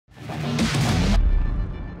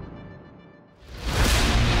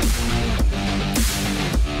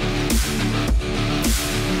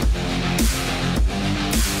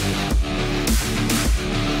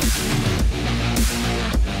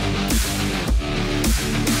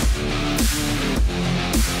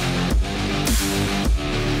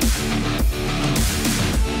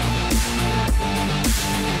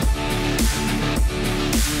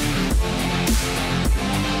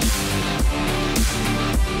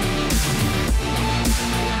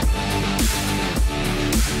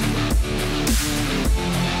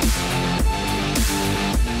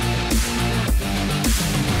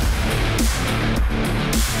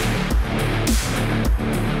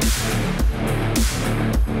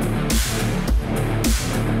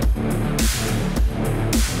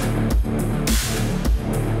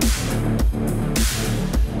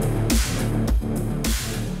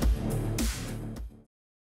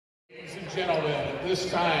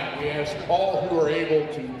time, we ask all who are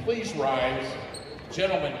able to please rise.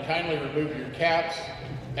 Gentlemen, kindly remove your caps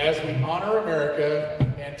as we honor America,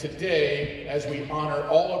 and today as we honor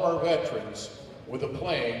all of our veterans with the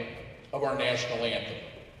playing of our national anthem.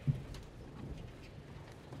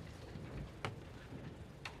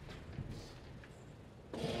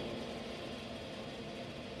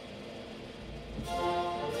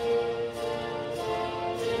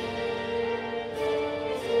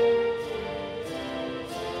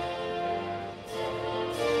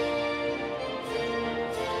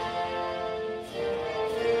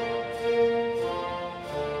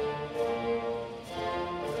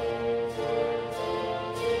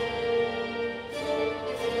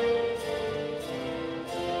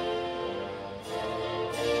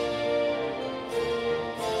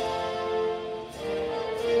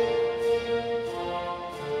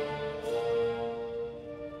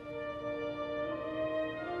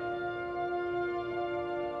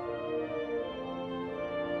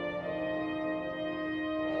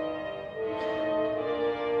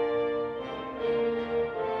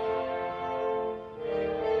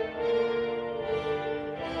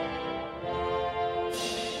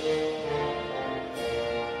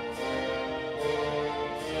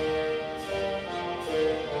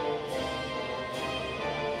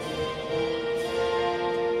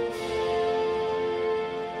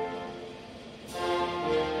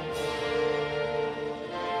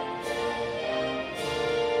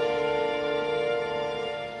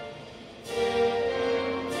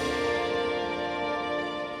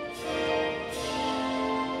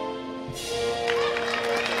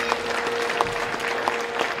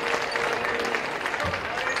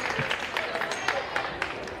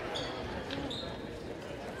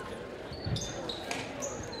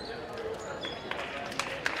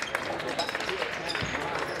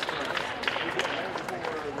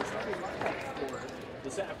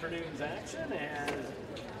 This afternoon's action, and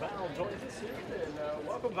Val joins us here. And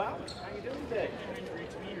welcome, Val. How you doing today?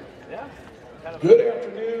 Great to be here. Yeah. Good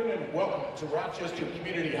afternoon and welcome to Rochester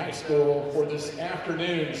Community High School for this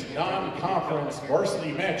afternoon's non-conference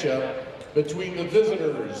varsity matchup between the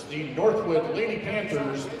visitors, the Northwood Lady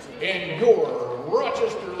Panthers, and your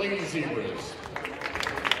Rochester Lady Zebras.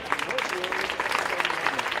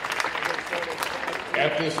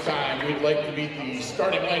 At this time, we'd like to meet the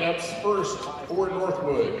starting lineups first for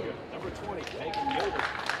Northwood. Number 20, Megan Yoder.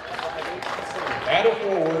 At a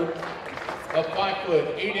forward, a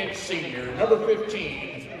 5'8" senior, number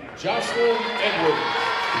 15, Jocelyn Edwards.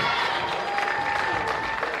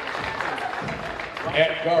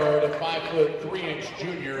 At guard, a 5'3"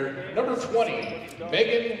 junior, number 20,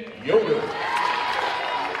 Megan Yoder.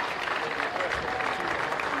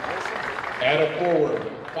 At a forward,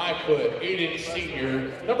 5'8" senior,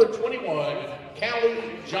 number 21, Callie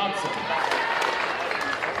Johnson.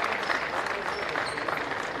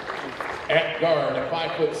 At guard, a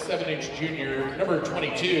 5'7" junior, number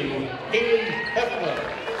 22, Haley Heflin.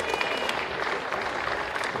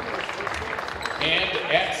 And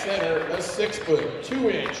at center, a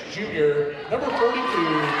 6'2" junior, number 42,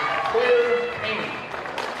 Claire Payne.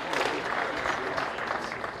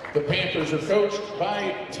 The Panthers are coached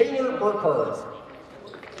by Taylor Burkhardt.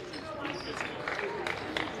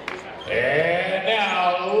 And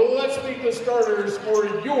now, let's meet the starters for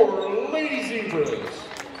your Lady Zebras.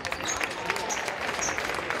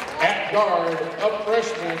 At guard, a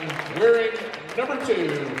freshman wearing number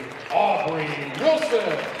 2, Aubrey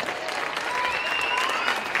Wilson.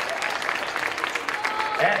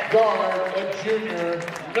 At guard, a junior,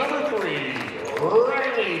 number 3,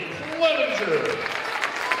 Riley Clevenger.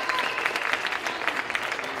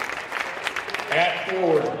 At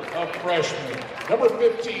forward, a freshman, number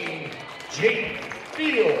 15, Jake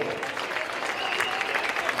Field.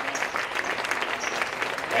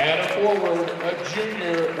 At a forward, a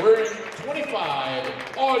junior wearing 25,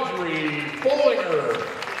 Audrey Bollinger.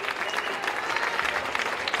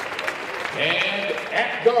 And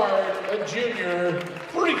at guard, a junior,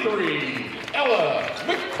 33, Ella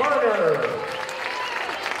McCarter.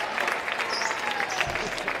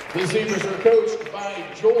 The Zebras are coached by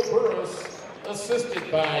Joel Burris, assisted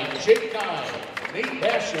by Jake Nye, Nate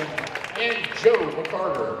Basham, and Joe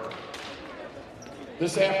McCarter.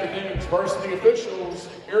 This afternoon's varsity officials,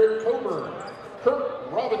 Eric Coburn,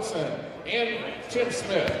 Kirk Robinson, and Tim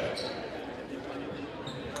Smith.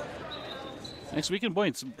 Next weekend, boy,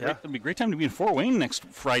 it'll be a great time to be in Fort Wayne next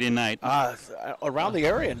Friday night. Around the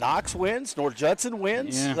area, Knox wins, North Judson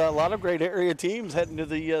wins. Yeah. A lot of great area teams heading to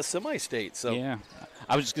the semi-state. So yeah,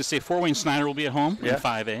 I was just going to say Fort Wayne Snyder will be at home in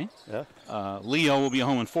 5A. Yeah. Leo will be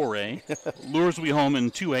home in 4A. Lures will be home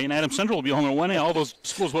in 2A. And Adams Central will be home in 1A. All those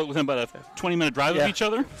schools within about a 20-minute drive of each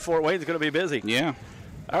other. Fort Wayne's going to be busy. Yeah.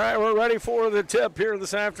 All right, we're ready for the tip here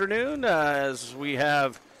this afternoon as we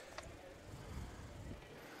have,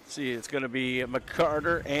 it's going to be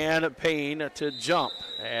McCarter and Payne to jump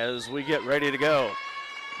as we get ready to go.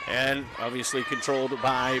 And obviously controlled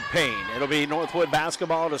by Payne. It'll be Northwood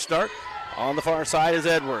basketball to start. On the far side is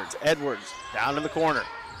Edwards. Edwards down in the corner.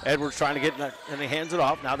 Edwards trying to get in, and he hands it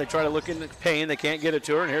off. Now they try to look into Payne. They can't get it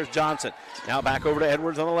to her, and here's Johnson. Now back over to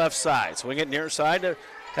Edwards on the left side. Swing it near side to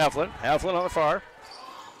Heflin. Heflin on the far.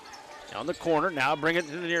 On the corner, now bring it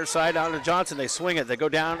to the near side down to Johnson. They swing it. They go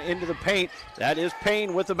down into the paint. That is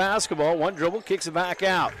Payne with the basketball. One dribble, kicks it back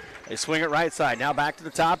out. They swing it right side. Now back to the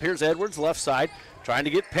top. Here's Edwards, left side, trying to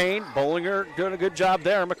get Payne. Bollinger doing a good job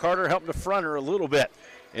there. McCarter helping to front her a little bit.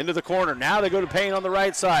 Into the corner. Now they go to Payne on the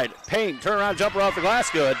right side. Payne, turnaround jumper off the glass,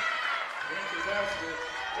 good.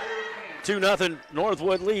 2-0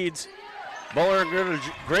 Northwood leads. Bollinger did a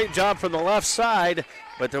great job from the left side,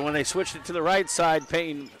 but then when they switched it to the right side,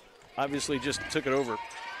 Payne obviously just took it over.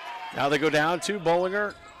 Now they go down to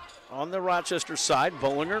Bollinger on the Rochester side.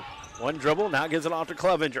 Bollinger, one dribble, now gives it off to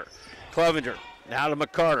Clevenger. Clevenger, now to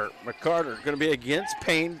McCarter. McCarter going to be against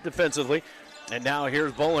Payne defensively. And now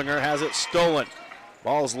here's Bollinger, has it stolen.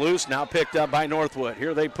 Ball's loose, now picked up by Northwood.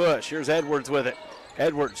 Here they push. Here's Edwards with it.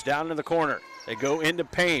 Edwards down in the corner. They go into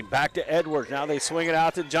Payne, back to Edwards. Now they swing it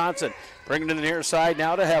out to Johnson. Bring it to the near side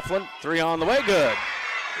now to Heflin. Three on the way, good.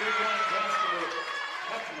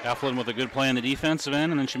 Heflin with a good play on the defensive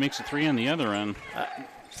end, and then she makes a three on the other end.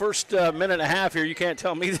 First minute and a half here, you can't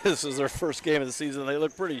tell me this is their first game of the season. They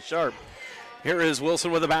look pretty sharp. Here is Wilson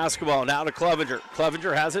with the basketball. Now to Clevenger.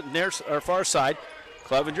 Clevenger has it near our far side.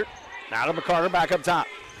 Clevenger, now to McCarter, back up top.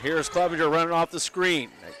 Here's Clevenger running off the screen.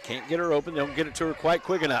 They can't get her open. They don't get it to her quite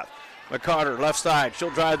quick enough. McCarter, left side. She'll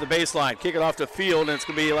drive the baseline. Kick it off to Field, and it's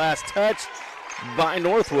going to be last touch by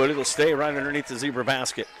Northwood. It'll stay right underneath the zebra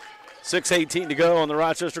basket. 6:18 to go on the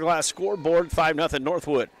Rochester Glass scoreboard. 5-0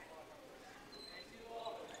 Northwood.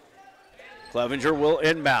 Clevenger will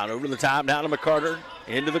inbound over the top, down to McCarter.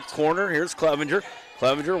 Into the corner. Here's Clevenger.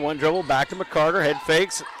 Clevenger, one dribble, back to McCarter. Head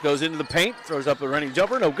fakes, goes into the paint, throws up a running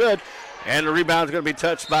jumper. No good. And the rebound is going to be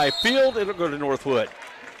touched by Field. It'll go to Northwood.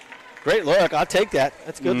 Great look. I'll take that.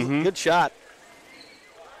 That's good. Good shot.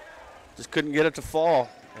 Just couldn't get it to fall.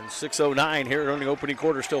 And 6:09 here in the opening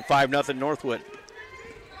quarter. Still 5-0 Northwood.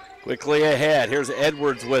 Quickly ahead. Here's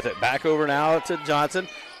Edwards with it. Back over now to Johnson.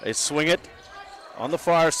 They swing it on the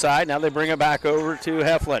far side. Now they bring it back over to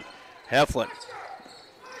Heflin. Heflin.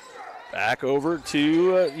 Back over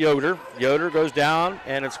to Yoder. Yoder goes down,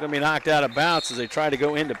 and it's going to be knocked out of bounds as they try to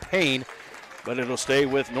go into Payne, but it'll stay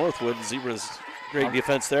with Northwood. Zebra's great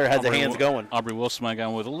defense there. Had the hands going. Aubrey Wilson might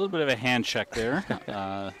go with a little bit of a hand check there.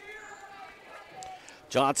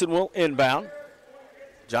 Johnson will inbound.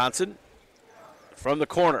 Johnson from the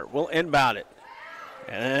corner will inbound it.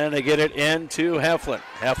 And they get it into Heflin.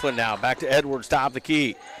 Heflin now back to Edwards, top of the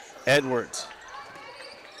key. Edwards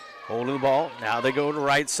holding the ball. Now they go to the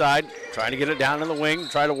right side, trying to get it down in the wing,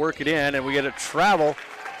 try to work it in, and we get a travel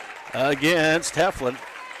against Heflin.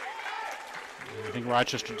 I think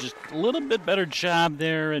Rochester just a little bit better job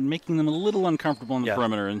there and making them a little uncomfortable in the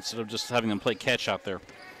perimeter instead of just having them play catch out there.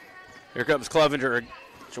 Here comes Clevenger.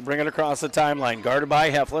 She'll bring it across the timeline. Guarded by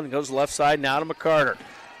Heflin. Goes left side now to McCarter.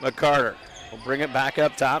 McCarter will bring it back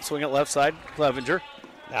up top. Swing it left side. Clevenger.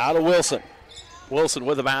 Now to Wilson. Wilson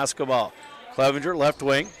with the basketball. Clevenger left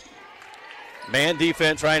wing. Man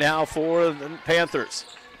defense right now for the Panthers.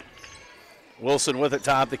 Wilson with it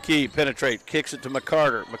top the key. Penetrate. Kicks it to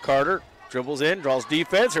McCarter. McCarter dribbles in. Draws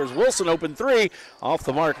defense. There's Wilson open three. Off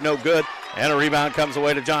the mark. No good. And a rebound comes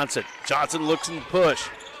away to Johnson. Johnson looks and push.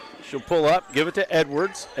 She'll pull up, give it to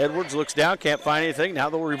Edwards. Edwards looks down, can't find anything. Now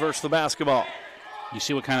they'll reverse the basketball. You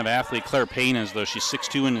see what kind of athlete Claire Payne is, though. She's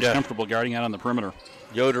 6'2" and is comfortable guarding out on the perimeter.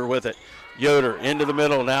 Yoder with it. Yoder into the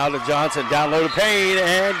middle, now to Johnson. Down low to Payne,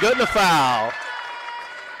 and good in the foul.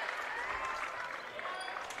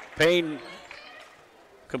 Payne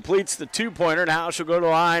completes the two-pointer. Now she'll go to the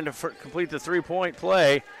line to complete the three-point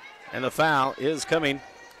play. And the foul is coming,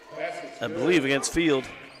 I believe, against Field.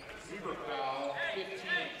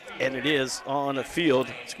 And it is on a Field,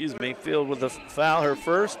 Field with a foul, her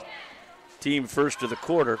first. Team first of the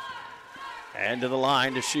quarter. And to the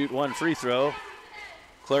line to shoot one free throw.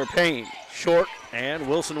 Claire Payne, short, and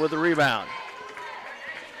Wilson with the rebound.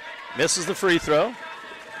 Misses the free throw.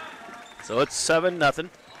 So it's 7-0.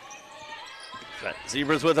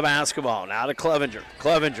 Zebras with the basketball. Now to Clevenger.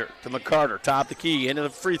 Clevenger to McCarter, top the key, into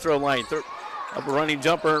the free throw line. Up a running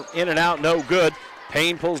jumper, in and out, no good.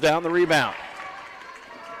 Payne pulls down the rebound.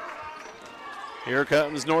 Here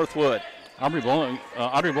comes Northwood. Audrey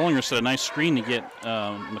Bollinger set a nice screen to get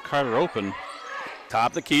McCarter open.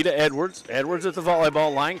 Top the key to Edwards. Edwards at the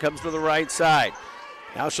volleyball line, comes to the right side.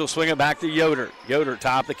 Now she'll swing it back to Yoder. Yoder,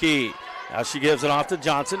 top the key. Now she gives it off to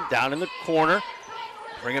Johnson, down in the corner.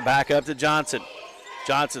 Bring it back up to Johnson.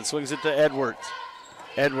 Johnson swings it to Edwards.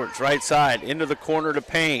 Edwards, right side, into the corner to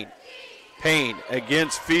Payne. Payne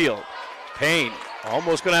against Field. Payne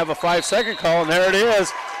almost going to have a 5-second call, and there it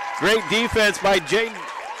is. Great defense by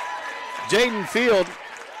Jaden Field.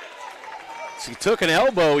 She took an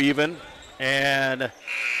elbow even, and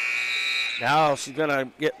now she's going to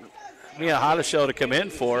get Mia Hotteshell to come in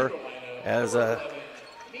for her as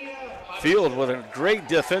Field with a great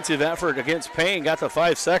defensive effort against Payne. Got the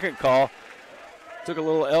 5-second call. Took a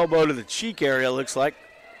little elbow to the cheek area, looks like.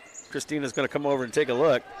 Christina's going to come over and take a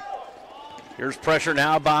look. Here's pressure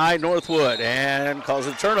now by Northwood and calls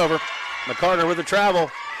a turnover. McCarter with the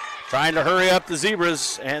travel, trying to hurry up the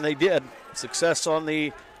Zebras, and they did. Success on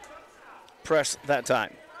the press that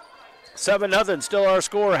time. 7-0, still our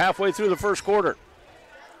score halfway through the first quarter.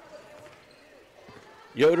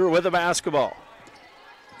 Yoder with the basketball.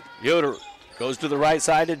 Yoder goes to the right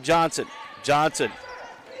side to Johnson. Johnson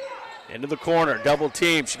into the corner, double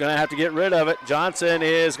team. She's going to have to get rid of it. Johnson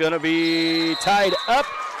is going to be tied up.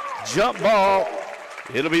 Jump ball.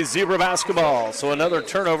 It'll be Zebra basketball. So another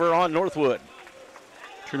turnover on Northwood.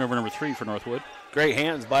 Turnover number 3 for Northwood. Great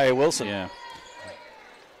hands by Wilson. Yeah.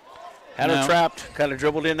 Had her trapped, kind of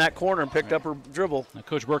dribbled in that corner and picked up her dribble. Now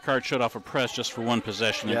Coach Burkhardt showed off a press just for one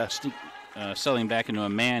possession. Yeah. Selling back into a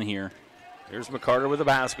man here. Here's McCarter with the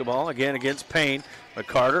basketball, again against Payne.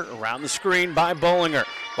 McCarter around the screen by Bollinger.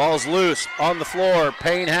 Ball's loose on the floor.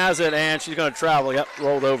 Payne has it, and she's going to travel. Yep,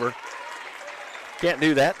 rolled over. Can't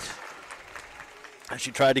do that.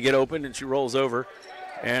 She tried to get open, and she rolls over.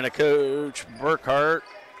 And a Coach Burkhardt,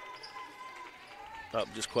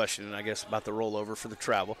 just questioning, I guess, about the rollover for the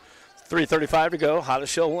travel. 3:35 to go.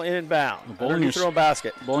 Hotteshell will inbound. Bollinger throw a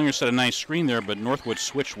basket. Bollinger set a nice screen there, but Northwood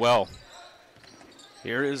switched well.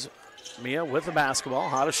 Here is Mia with the basketball.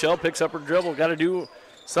 Hotteshell picks up her dribble. Got to do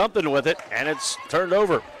something with it, and it's turned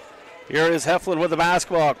over. Here is Heflin with the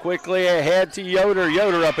basketball. Quickly ahead to Yoder.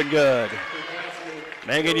 Yoder up and good.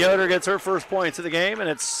 Megan Yoder gets her first points of the game, and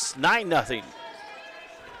it's 9-0.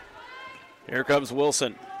 Here comes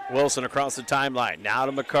Wilson. Wilson across the timeline. Now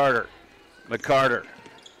to McCarter. McCarter.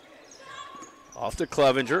 Off to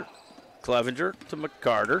Clevenger. Clevenger to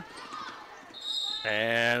McCarter.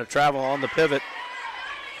 And a travel on the pivot.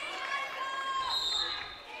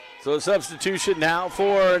 So a substitution now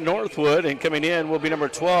for Northwood, and coming in will be number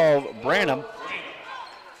 12, Branham.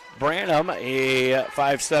 Branham, a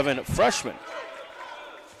 5'7" freshman,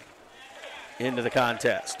 into the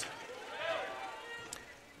contest.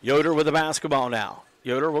 Yoder with the basketball now.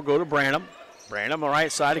 Yoder will go to Branham. Branham on the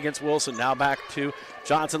right side against Wilson. Now back to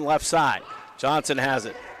Johnson left side. Johnson has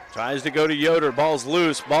it. Tries to go to Yoder. Ball's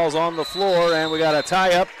loose. Ball's on the floor, and we got a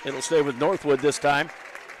tie-up. It'll stay with Northwood this time.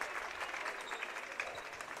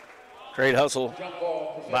 Great hustle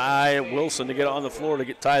by Wilson to get on the floor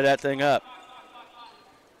to tie that thing up.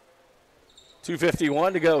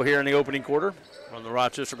 2:51 to go here in the opening quarter on the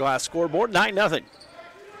Rochester Glass scoreboard. 9-0.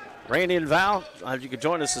 Randy and Val, if you could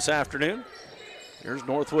join us this afternoon. Here's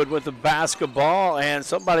Northwood with the basketball, and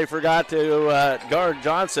somebody forgot to guard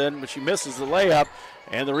Johnson, but she misses the layup,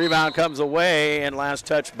 and the rebound comes away, and last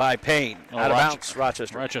touch by Payne. Out of bounds,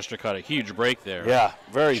 Rochester. Rochester caught a huge break there. Yeah,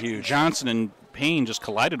 very huge. Johnson and Payne just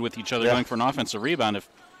collided with each other going for an offensive rebound. If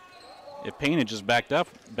Payne had just backed off,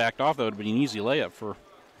 that would have been an easy layup for.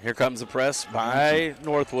 Here comes the press by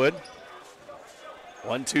Northwood.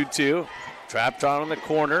 1-2-2. Trapped on the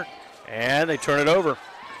corner, and they turn it over.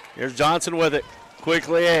 Here's Johnson with it.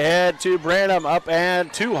 Quickly ahead to Branham, up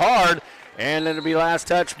and too hard. And then it'll be last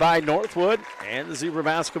touch by Northwood and the Zebra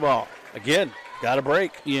basketball. Again, got a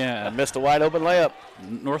break. Yeah. And missed a wide open layup.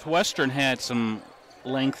 Northwestern had some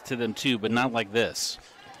length to them too, but not like this.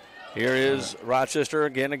 Here is Rochester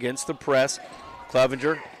again against the press.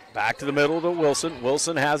 Clevenger back to the middle to Wilson.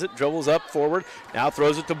 Wilson has it, dribbles up forward. Now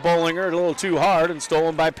throws it to Bollinger, a little too hard and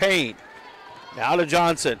stolen by Payne. Now to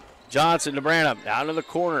Johnson. Johnson to Branham, down to the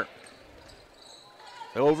corner.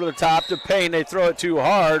 Over the top to Payne. They throw it too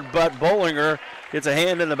hard, but Bollinger gets a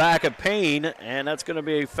hand in the back of Payne, and that's going to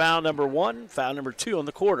be foul number 1, foul number 2 on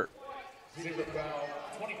the quarter. Zebra foul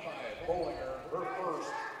 25, Bollinger, her first.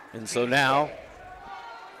 And so now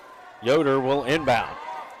Yoder will inbound.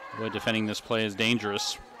 Boy, defending this play is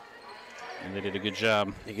dangerous, and they did a good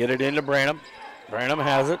job. You get it into Branham. Branham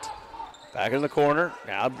has it. Back in the corner.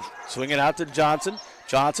 Now swinging out to Johnson.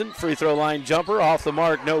 Johnson, free throw line jumper, off the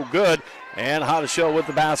mark, no good. And Hottishell with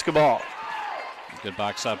the basketball. Good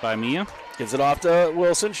box out by Mia. Gives it off to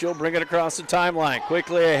Wilson. She'll bring it across the timeline.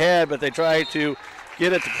 Quickly ahead, but they try to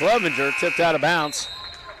get it to Clevenger. Tipped out of bounds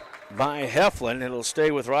by Heflin. It'll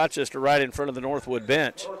stay with Rochester right in front of the Northwood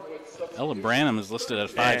bench. Ella Branham is listed at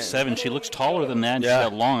 5'7". She looks taller than that. Yeah. She's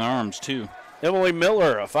got long arms, too. Emily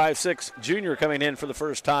Miller, a 5'6" junior, coming in for the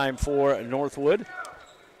first time for Northwood.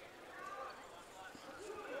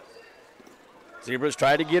 Zebras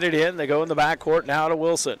try to get it in. They go in the backcourt now to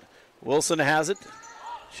Wilson. Wilson has it.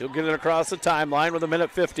 She'll get it across the timeline with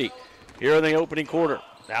 1:50 here in the opening quarter.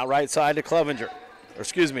 Now right side to Clevenger. Or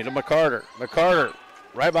excuse me, to McCarter. McCarter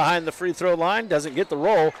right behind the free throw line. Doesn't get the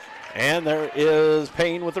roll. And there is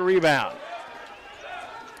Payne with the rebound.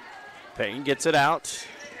 Payne gets it out.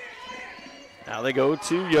 Now they go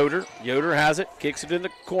to Yoder. Yoder has it. Kicks it in the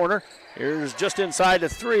corner. Here's just inside the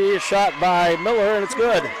three. A shot by Miller, and it's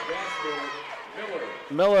good.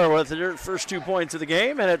 Miller with her first 2 points of the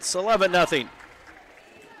game, and it's 11-0.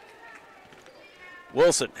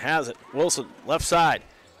 Wilson has it. Wilson, left side.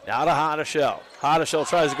 Now to Hottishell. Hottishell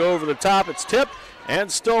tries to go over the top. It's tipped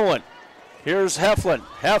and stolen. Here's Heflin.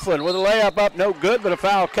 Heflin with a layup up. No good, but a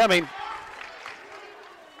foul coming.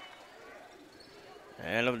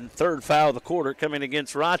 And a third foul of the quarter coming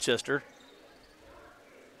against Rochester.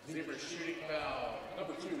 Zebra shooting foul,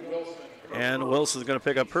 number 2, Wilson. And Wilson's going to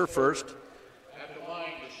pick up her first. At the line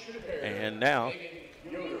to shoot a pair. And now,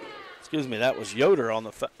 excuse me, that was Yoder on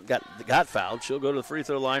the got fouled. She'll go to the free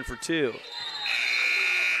throw line for 2.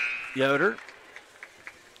 Yoder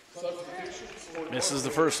misses the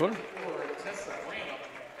first one.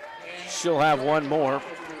 She'll have one more.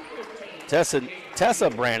 Tessa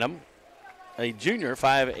Branham, a junior,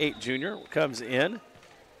 5'8" junior, comes in.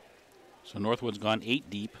 So Northwood's gone 8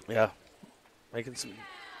 deep. Yeah, making some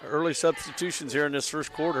early substitutions here in this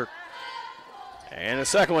first quarter. And the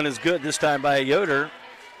second one is good, this time by Yoder.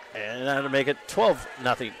 And that'll make it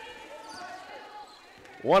 12-0.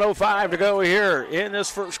 1:05 to go here in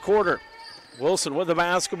this first quarter. Wilson with the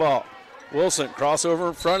basketball. Wilson crossover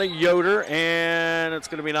in front of Yoder, and it's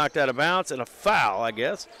going to be knocked out of bounds, and a foul, I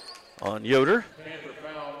guess, on Yoder.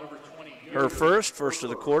 Her first of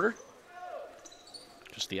the quarter.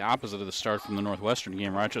 Just the opposite of the start from the Northwestern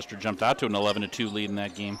game. Rochester jumped out to an 11-2 lead in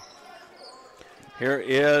that game. Here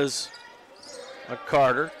is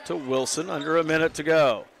McCarter to Wilson, under a minute to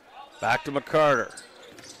go. Back to McCarter.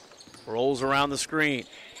 Rolls around the screen.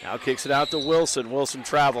 Now kicks it out to Wilson. Wilson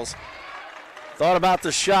travels. Thought about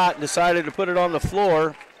the shot and decided to put it on the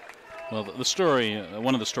floor. Well, the story,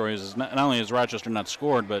 one of the stories is not only has Rochester not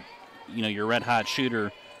scored, but your red-hot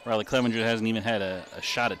shooter, Riley Clevenger, hasn't even had a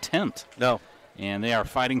shot attempt. No. And they are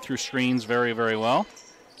fighting through screens very, very well.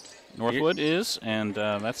 Northwood is, and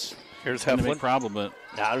that's here's a Heflin. big problem. But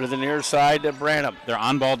out to the near side to Branham. Their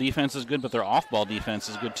on-ball defense is good, but their off-ball defense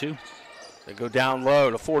is good too. They go down low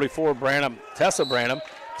to 44, Branham. Tessa Branham.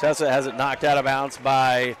 Tessa has it knocked out of bounds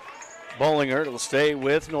by Bollinger. It'll stay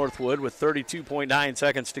with Northwood with 32.9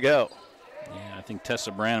 seconds to go. Yeah, I think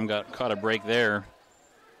Tessa Branham caught a break there.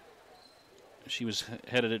 She was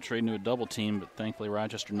headed at trade into a double team, but thankfully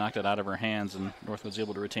Rochester knocked it out of her hands, and Northwood's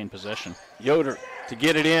able to retain possession. Yoder to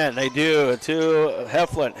get it in. They do to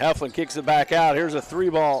Heflin. Heflin kicks it back out. Here's a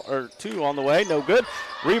 2 on the way. No good.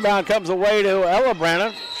 Rebound comes away to Ella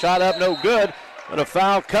Branham. Shot up, no good. But a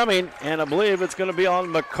foul coming, and I believe it's going to be on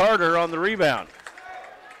McCarter on the rebound.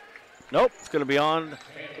 Nope, it's going to be on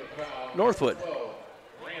Northwood.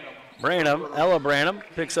 Branham, Ella Branham,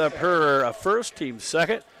 picks up her first, team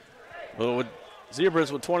second. But with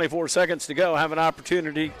Zebras with 24 seconds to go have an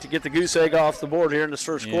opportunity to get the goose egg off the board here in this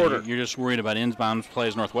first quarter. You're just worried about inbounds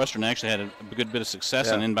plays. Northwestern actually had a good bit of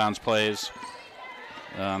success in inbounds plays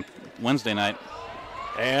Wednesday night.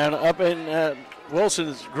 And up in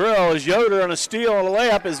Wilson's grill is Yoder on a steal, and a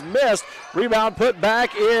layup is missed. Rebound put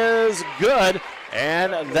back is good,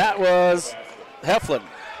 and that was Heflin.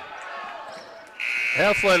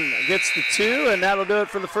 Heflin gets the 2, and that'll do it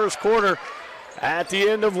for the first quarter. At the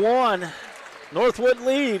end of 1, Northwood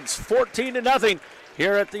leads 14-0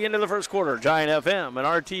 here at the end of the first quarter. Giant FM and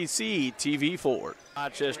RTC TV4.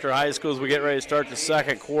 Rochester High School as we get ready to start the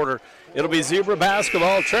second quarter. It'll be Zebra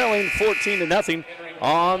basketball trailing 14-0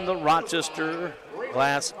 on the Rochester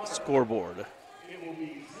glass scoreboard.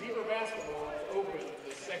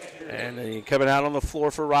 And coming out on the floor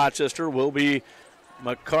for Rochester will be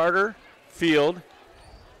McCarter, Field,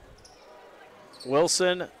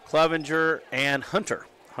 Wilson, Clevenger, and Hunter.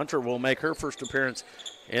 Hunter will make her first appearance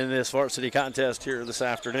in this varsity contest here this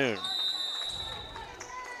afternoon.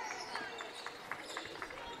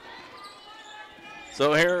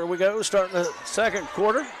 So here we go, starting the second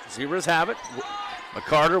quarter. Zebras have it.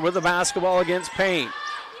 McCarter with the basketball against Payne.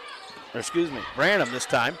 Branham this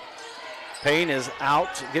time. Payne is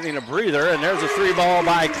out, getting a breather, and there's a three ball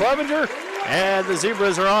by Clevenger, and the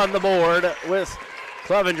Zebras are on the board with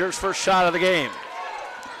Clevenger's first shot of the game.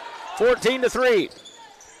 14-3.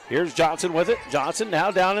 Here's Johnson with it. Johnson now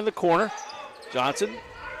down in the corner. Johnson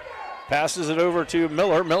passes it over to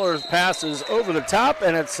Miller. Miller passes over the top,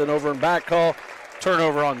 and it's an over and back call.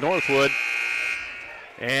 Turnover on Northwood.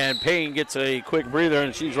 And Payne gets a quick breather,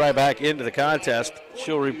 and she's right back into the contest.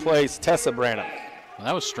 She'll replace Tessa Branham. Well,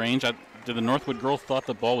 that was strange. Did the Northwood girl thought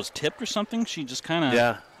the ball was tipped or something? She just kind of...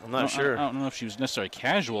 Yeah, I'm not sure. I don't know if she was necessarily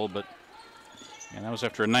casual, but that was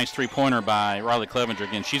after a nice three-pointer by Riley Clevenger.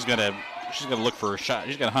 Again, she's got to look for a shot.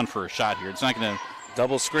 She's got to hunt for a shot here. It's not going to...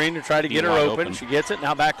 Double screen to try to get her open. She gets it.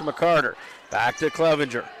 Now back to McCarter. Back to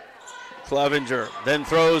Clevenger. Clevenger then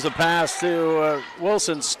throws a pass to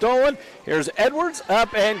Wilson. Stolen. Here's Edwards.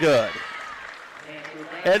 Up and good.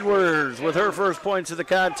 Edwards with her first points of the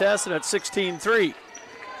contest, and it's 16-3.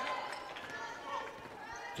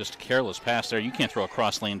 Just a careless pass there. You can't throw a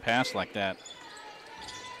cross-lane pass like that.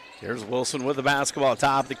 Here's Wilson with the basketball,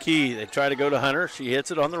 top of the key. They try to go to Hunter. She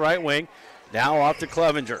hits it on the right wing. Now off to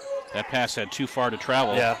Clevenger. That pass had too far to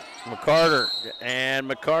travel. Yeah, McCarter. And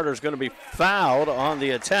McCarter's going to be fouled on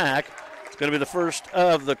the attack. It's going to be the first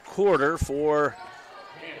of the quarter for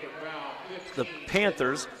the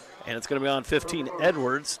Panthers. And it's going to be on 15,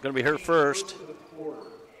 Edwards. Going to be her first.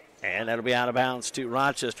 And that'll be out of bounds to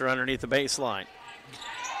Rochester underneath the baseline.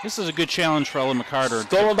 This is a good challenge for Ella McCarter.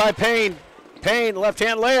 Stolen by Payne. Payne,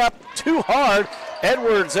 left-hand layup, too hard.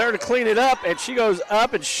 Edwards there to clean it up, and she goes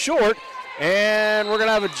up and short. And we're going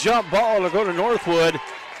to have a jump ball to go to Northwood.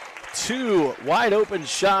 Two wide-open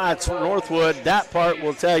shots for Northwood. That part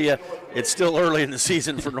will tell you it's still early in the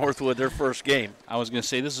season for Northwood, their first game. I was going to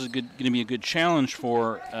say this is going to be a good challenge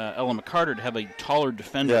for Ella McCarter to have a taller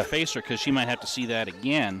defender face her, because she might have to see that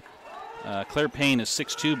again. Claire Payne is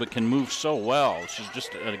 6'2", but can move so well. She's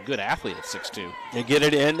just a good athlete at 6'2". They get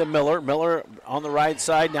it into Miller. Miller on the right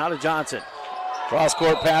side, now to Johnson.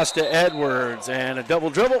 Cross-court pass to Edwards, and a double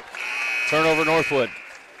dribble. Turnover Northwood.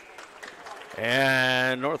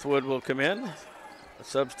 And Northwood will come in. A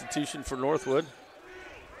substitution for Northwood.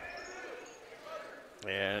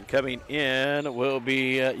 And coming in will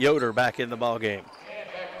be Yoder back in the ballgame.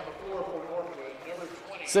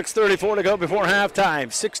 6:34 to go before halftime.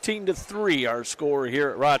 16-3 our score here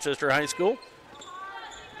at Rochester High School.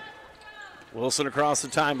 Wilson across the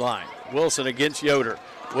timeline. Wilson against Yoder.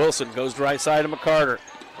 Wilson goes to right side of McCarter.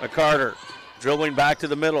 McCarter dribbling back to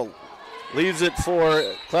the middle. Leaves it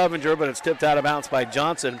for Clevenger, but it's tipped out of bounds by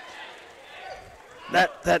Johnson.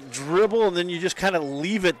 That dribble, and then you just kind of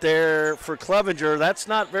leave it there for Clevenger. That's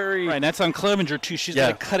not very... Right, that's on Clevenger, too. She's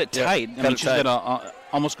got to cut it tight. I mean, she's got to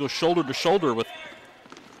almost go shoulder to shoulder with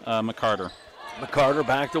McCarter. McCarter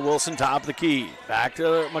back to Wilson, top of the key. Back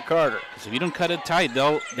to McCarter. So if you don't cut it tight, they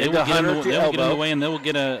will get in the way, and they will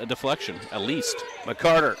get a deflection, at least.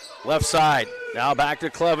 McCarter, left side. Now back to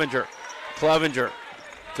Clevenger. Clevenger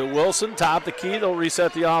to Wilson, top of the key. They'll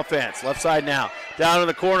reset the offense. Left side now. Down in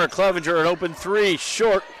the corner, Clevenger, an open three,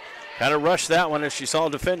 short. Kind of rushed that one as she saw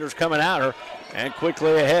defenders coming at her. And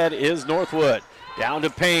quickly ahead is Northwood. Down to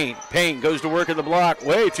Payne. Payne goes to work in the block.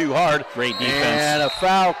 Way too hard. Great defense. And a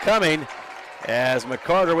foul coming as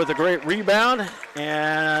McCarter with a great rebound.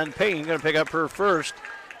 And Payne going to pick up her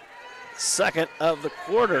second of the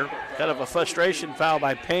quarter. Kind of a frustration foul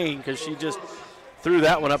by Payne because she just threw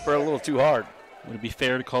that one up there a little too hard. Would it be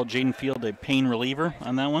fair to call Jaden Field a Payne reliever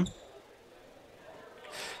on that one?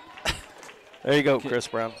 There you go, Chris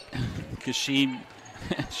Brown. Because she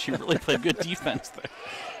really played good defense there.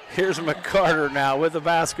 Here's McCarter now with the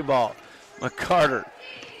basketball. McCarter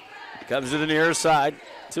comes to the near side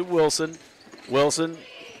to Wilson. Wilson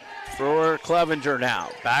for Clevenger now.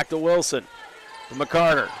 Back to Wilson. To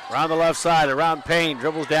McCarter. Around the left side, around Payne.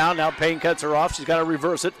 Dribbles down. Now Payne cuts her off. She's got to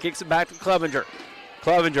reverse it. Kicks it back to Clevenger.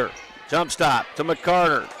 Clevenger. Jump stop to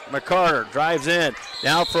McCarter. McCarter drives in.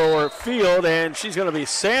 Now for Field, and she's going to be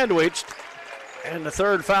sandwiched. And the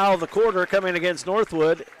third foul of the quarter coming against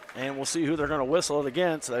Northwood. And we'll see who they're going to whistle it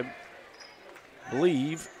against. I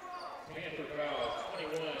believe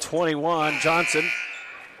 21, Johnson.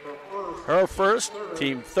 Her first,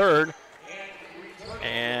 team third.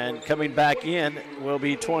 And coming back in will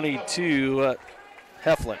be 22,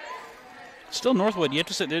 Heflin. Still Northwood, you have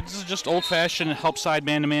to say this is just old-fashioned help side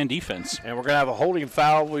man-to-man defense. And we're going to have a holding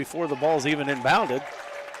foul before the ball's even inbounded.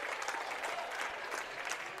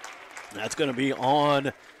 That's going to be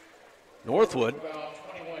on Northwood.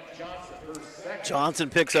 Johnson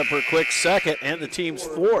picks up her quick second and the team's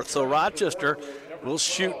fourth. So Rochester will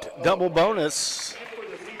shoot double bonus.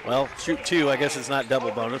 Well, shoot two. I guess it's not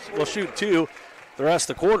double bonus. We'll shoot two the rest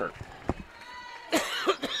of the quarter.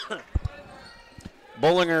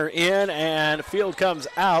 Bollinger in and field comes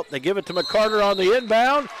out. They give it to McCarter on the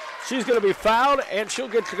inbound. She's going to be fouled and she'll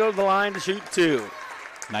get to go to the line to shoot two.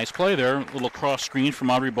 Nice play there. Little cross screen from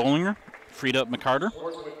Audrey Bollinger. Freed up McCarter.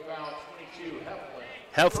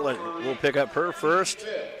 Heflin will pick up her first.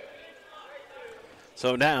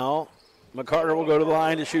 So now McCarter will go to the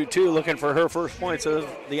line to shoot two, looking for her first points of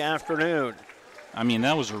the afternoon. I mean,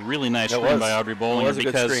 that was a really nice screen by Audrey Bollinger. It was a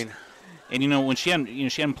good screen. And when she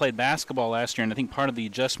hadn't played basketball last year, and I think part of the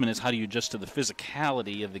adjustment is how do you adjust to the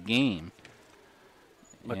physicality of the game.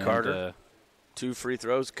 McCarter, and, 2 free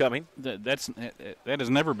throws coming. That has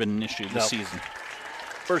never been an issue this season.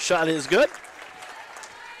 First shot is good.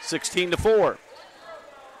 16-4.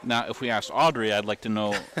 Now, if we asked Audrey, I'd like to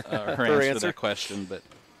know her answer to that question. But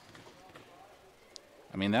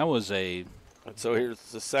I mean, that was a. So here's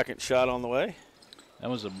the second shot on the way. That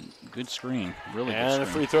was a good screen, really good screen. And the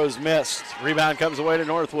free throw's missed. Rebound comes away to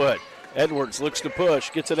Northwood. Edwards looks to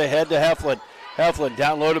push, gets it ahead to Heflin. Heflin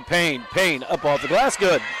down low to Payne. Payne up off the glass,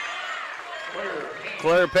 good.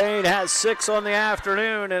 Claire Payne has 6 on the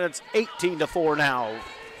afternoon, and it's 18-4 now.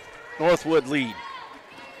 Northwood lead.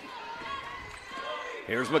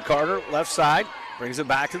 Here's McCarter, left side, brings it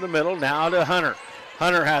back to the middle, now to Hunter.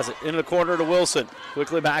 Hunter has it into the corner to Wilson.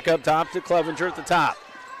 Quickly back up top to Clevenger at the top.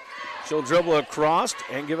 She'll dribble across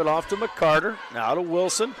and give it off to McCarter. Now to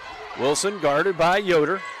Wilson. Wilson guarded by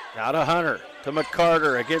Yoder. Now to Hunter. To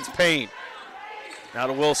McCarter against Payne. Now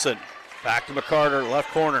to Wilson. Back to McCarter,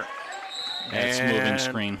 left corner. That's a moving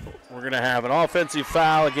screen. We're going to have an offensive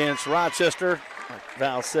foul against Rochester. Like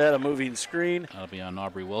Val said, a moving screen. That'll be on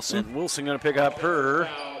Aubrey Wilson. And Wilson going to pick up her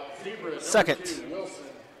second.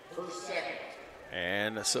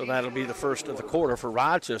 And so that'll be the first of the quarter for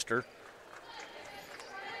Rochester.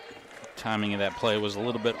 Timing of that play was a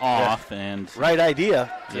little bit off. And right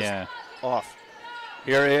idea. Yeah. Off.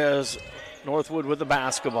 Here is Northwood with the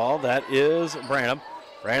basketball. That is Branham.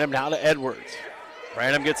 Branham now to Edwards.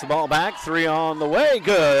 Branham gets the ball back. 3 on the way.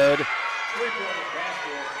 Good.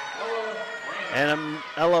 And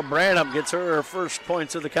Ella Branham gets her first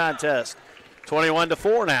points of the contest.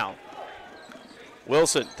 21-4 now.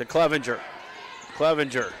 Wilson to Clevenger.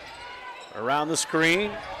 Clevenger around the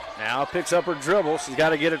screen. Now picks up her dribble. She's got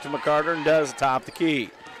to get it to McCarter and does top the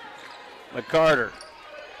key. McCarter.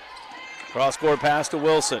 Cross-court pass to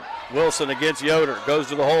Wilson. Wilson against Yoder. Goes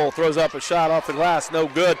to the hole. Throws up a shot off the glass. No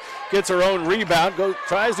good. Gets her own rebound.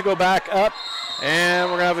 Tries to go back up. And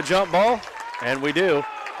we're going to have a jump ball. And we do.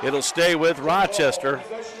 It'll stay with Rochester.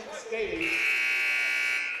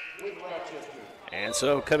 And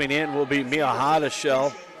so coming in will be Mia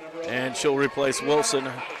Hoddeshell. And she'll replace Wilson,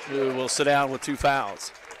 who will sit down with 2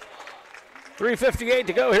 fouls. 3:58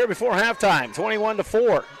 to go here before halftime.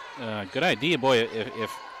 21-4. Good idea, boy.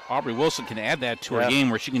 If Aubrey Wilson can add that to her game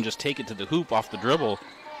where she can just take it to the hoop off the dribble,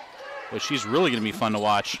 but she's really going to be fun to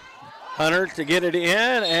watch. Hunter to get it in,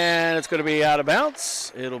 and it's going to be out of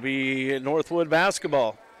bounds. It'll be Northwood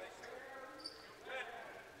basketball.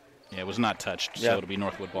 Yeah, it was not touched, so it'll be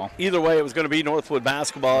Northwood ball. Either way, it was going to be Northwood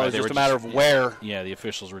basketball. Right, it was just a matter of where. Yeah, the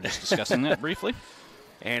officials were just discussing that briefly.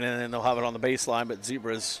 And then they'll have it on the baseline, but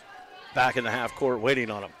Zebra's back in the half court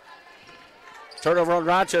waiting on them. Turnover on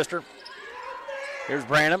Rochester. Here's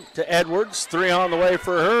Branham to Edwards. 3 on the way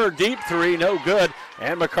for her. Deep 3, no good.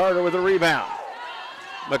 And McCarter with a rebound.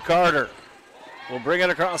 McCarter will bring it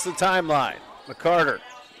across the timeline. McCarter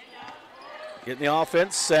getting the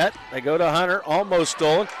offense set. They go to Hunter, almost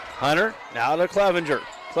stolen. Hunter now to Clevenger.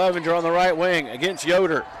 Clevenger on the right wing against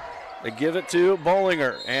Yoder. They give it to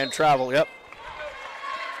Bollinger and travel.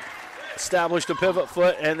 Established a pivot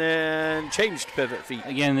foot and then changed pivot feet.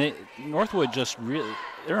 Again, Northwood just really,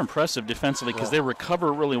 they're impressive defensively because they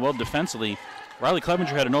recover really well defensively. Riley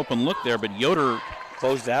Clevenger had an open look there, but Yoder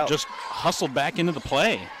closed out. Just hustled back into the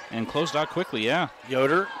play and closed out quickly,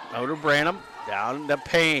 Yoder Branham, down to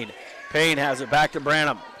Payne. Payne has it back to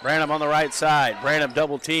Branham. Branham on the right side. Branham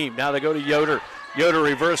double team. Now they go to Yoder. Yoder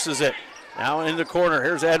reverses it. Now in the corner.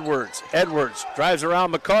 Here's Edwards. Edwards drives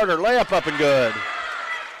around McCarter. Layup up and good.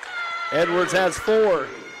 Edwards has 4.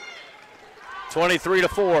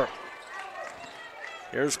 23-4.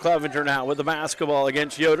 Here's Clevenger now with the basketball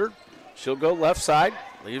against Yoder. She'll go left side.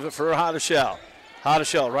 Leave it for Hoddeshell.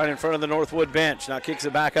 Hoddeshell right in front of the Northwood bench. Now kicks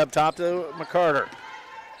it back up top to McCarter.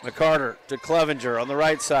 McCarter to Clevenger on the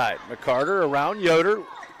right side. McCarter around Yoder.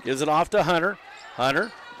 Gives it off to Hunter.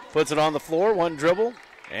 Hunter puts it on the floor. 1 dribble.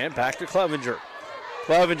 And back to Clevenger.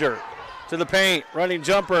 Clevenger to the paint. Running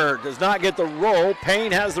jumper does not get the roll.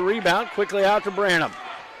 Payne has the rebound. Quickly out to Branham.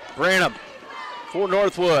 Branham for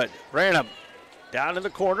Northwood. Branham down in the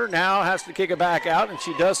corner. Now has to kick it back out, and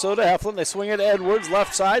she does so to Heflin. They swing it to Edwards.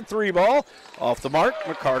 Left side, 3-ball. Off the mark.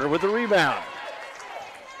 McCarter with the rebound.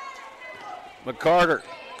 McCarter.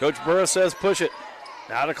 Coach Burris says push it.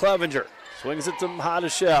 Now to Clevenger. Swings it to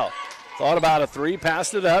Hadashell. Thought about a 3.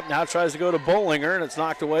 Passed it up. Now tries to go to Bollinger, and it's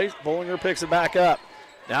knocked away. Bollinger picks it back up.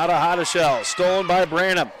 Now to Hadashell. Stolen by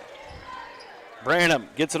Branham. Branham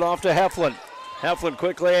gets it off to Heflin. Heflin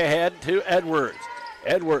quickly ahead to Edwards.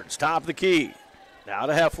 Edwards, top of the key. Now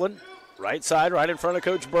to Heflin. Right side, right in front of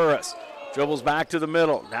Coach Burris. Dribbles back to the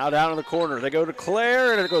middle. Now down in the corner. They go to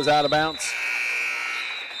Claire, and it goes out of bounds.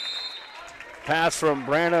 Pass from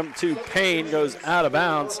Branham to Payne goes out of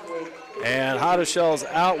bounds. And Hadashell's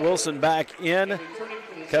out. Wilson back in.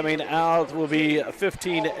 Coming out will be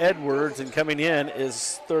 15 Edwards, and coming in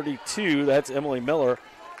is 32. That's Emily Miller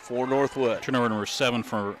for Northwood. Turnover number 7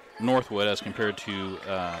 for Northwood as compared to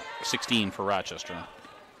 16 for Rochester.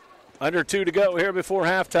 Under 2 to go here before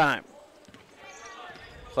halftime.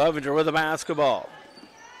 Clevenger with the basketball.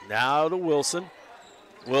 Now to Wilson.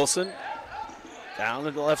 Wilson down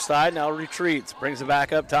to the left side, now retreats. Brings it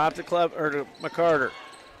back up top to to McCarter.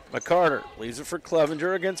 McCarter leaves it for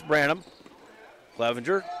Clevenger against Branham.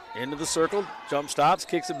 Clevenger into the circle, jump stops,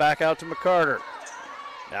 kicks it back out to McCarter.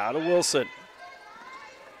 Now to Wilson.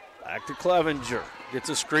 Back to Clevenger. Gets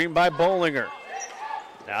a screen by Bollinger.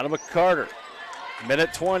 Now to McCarter.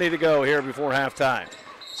 Minute 20 to go here before halftime.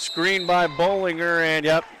 Screen by Bollinger, and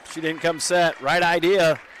yep, she didn't come set. Right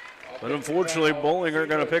idea, but unfortunately Bollinger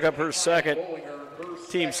going to pick up her second,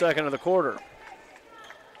 team second of the quarter.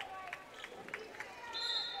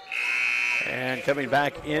 And coming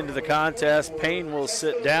back into the contest, Payne will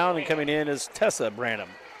sit down, and coming in is Tessa Branham.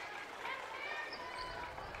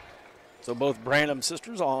 So both Branham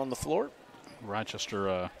sisters on the floor.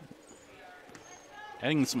 Rochester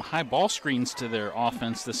adding some high ball screens to their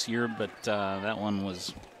offense this year, but that one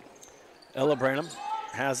was... Ella Branham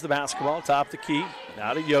has the basketball, top the key.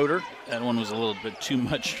 Now to Yoder. That one was a little bit too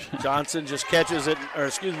much. Johnson just catches it, or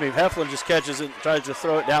excuse me, Heflin just catches it, tries to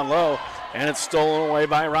throw it down low, and it's stolen away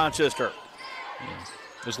by Rochester. Yeah.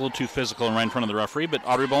 It was a little too physical and right in front of the referee, but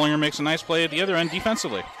Audrey Bollinger makes a nice play at the other end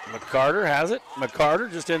defensively. McCarter has it.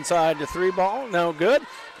 McCarter just inside the 3-ball, no good.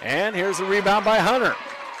 And here's the rebound by Hunter.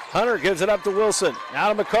 Hunter gives it up to Wilson.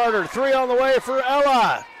 Now to McCarter, 3 on the way for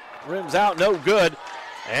Ella. Rims out, no good.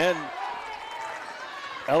 And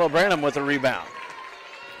Ella Branham with the rebound.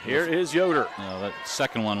 Here is Yoder. That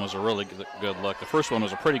second one was a really good look. The first one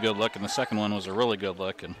was a pretty good look, and the second one was a really good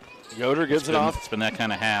look. And Yoder gives it off. It's been that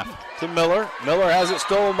kind of half. To Miller. Miller has it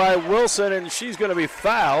stolen by Wilson, and she's going to be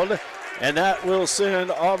fouled. And that will send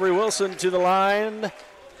Aubrey Wilson to the line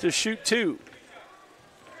to shoot 2.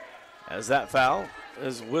 As that foul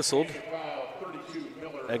is whistled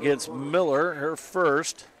against Miller, her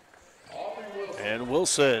first. And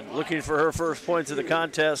Wilson looking for her first points of the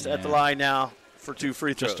contest at the line now for 2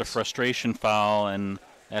 free throws. Just a frustration foul, and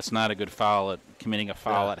that's not a good foul, committing a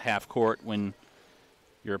foul at half court when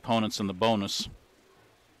your opponent's in the bonus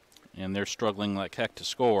and they're struggling like heck to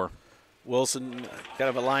score. Wilson kind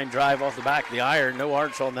of a line drive off the back of the iron. No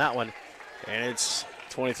arch on that one. And it's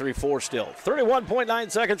 23-4 still.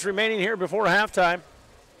 31.9 seconds remaining here before halftime.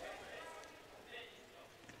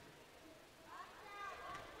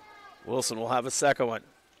 Wilson will have a second one.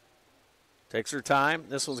 Takes her time.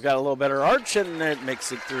 This one's got a little better arch, and it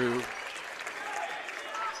makes it through.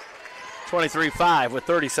 23-5 with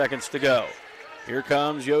 30 seconds to go. Here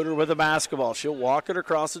comes Yoder with the basketball. She'll walk it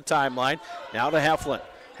across the timeline. Now to Heflin.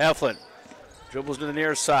 Heflin dribbles to the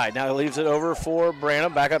near side. Now he leaves it over for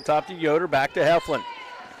Branham. Back up top to Yoder. Back to Heflin.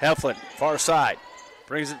 Heflin, far side.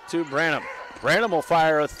 Brings it to Branham. Branham will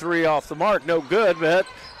fire a 3 off the mark. No good, but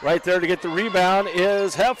right there to get the rebound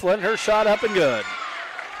is Heflin. Her shot up and good.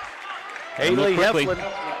 Haley Heflin.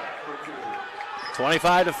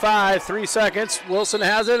 25-5, 3 seconds. Wilson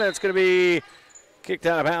has it, and it's going to be kicked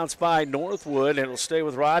out of bounds by Northwood, and it'll stay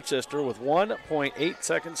with Rochester with 1.8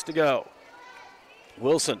 seconds to go.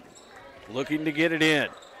 Wilson looking to get it in.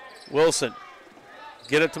 Wilson,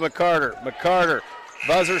 get it to McCarter. McCarter,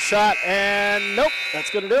 buzzer shot, and nope,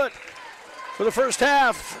 that's going to do it for the first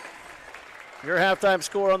half. Your halftime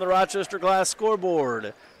score on the Rochester Glass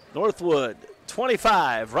scoreboard. Northwood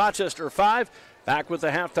 25, Rochester 5. Back with the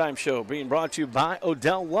halftime show being brought to you by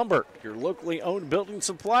Odell Lumber, your locally owned building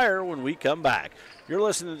supplier when we come back. You're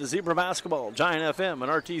listening to Zebra Basketball, Giant FM,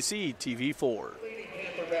 and RTC TV4.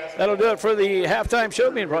 That'll do it for the halftime show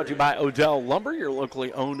being brought to you by Odell Lumber, your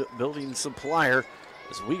locally owned building supplier,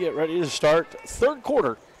 as we get ready to start third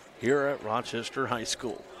quarter here at Rochester High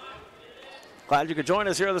School. Glad you could join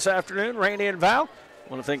us here this afternoon, Randy and Val. I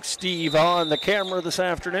want to thank Steve on the camera this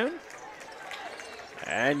afternoon.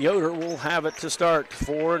 And Yoder will have it to start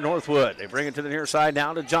for Northwood. They bring it to the near side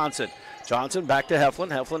now to Johnson. Johnson back to Heflin.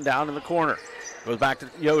 Heflin down in the corner. Goes back to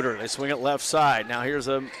Yoder. They swing it left side. Now here's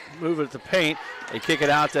a move at the paint. They kick it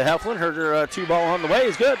out to Heflin. Her 2-ball on the way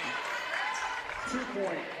is good.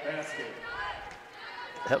 2-point basket.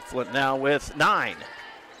 Heflin now with 9.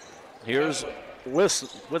 Here's Wilson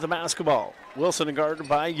with the basketball. Wilson guarded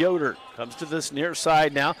by Yoder. Comes to this near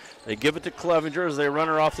side now. They give it to Clevenger as they run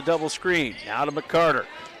her off the double screen. Now to McCarter.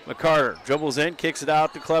 McCarter dribbles in, kicks it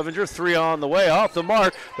out to Clevenger. 3 on the way, off the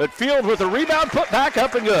mark. But Field with a rebound, put back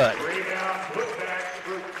up and good. Rebound, put back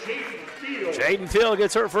for Jaden Field. Jaden Field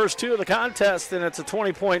gets her first 2 of the contest, and it's a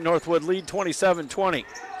 20-point Northwood lead, 27-20.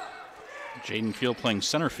 Jaden Field playing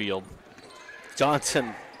center field.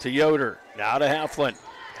 Johnson to Yoder. Now to Heflin.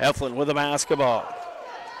 Heflin with the basketball.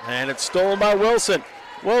 And it's stolen by Wilson.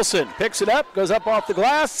 Wilson picks it up, goes up off the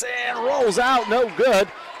glass, and rolls out, no good.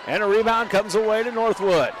 And a rebound comes away to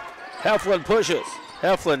Northwood. Heflin pushes.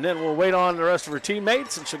 Heflin then will wait on the rest of her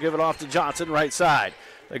teammates, and she'll give it off to Johnson right side.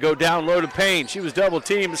 They go down low to Payne. She was double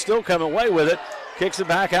teamed, still coming away with it. Kicks it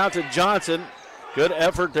back out to Johnson. Good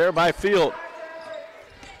effort there by Field.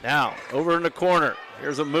 Now, over in the corner.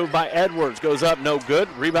 Here's a move by Edwards. Goes up, no good.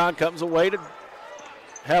 Rebound comes away to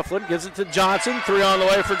Heflin. Gives it to Johnson. 3 on the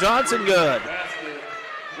way for Johnson. Good.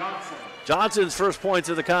 Johnson. Johnson's first points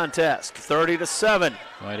of the contest. 30-7.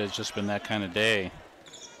 Well, it has just been that kind of day.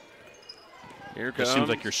 Here It comes. seems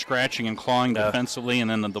like you're scratching and clawing defensively, and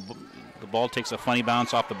then the ball takes a funny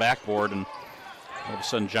bounce off the backboard, and all of a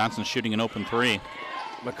sudden Johnson's shooting an open 3.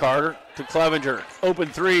 McCarter to Clevenger. Open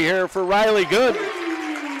 3 here for Riley. Good.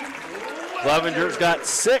 Clevenger's got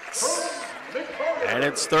 6. And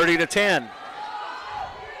it's 30-10.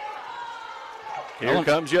 Here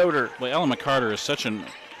comes Yoder. Well, Ellen McCarter is such an...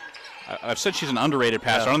 I've said she's an underrated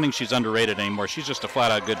passer. I don't think she's underrated anymore. She's just a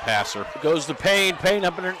flat-out good passer. Goes to Payne. Payne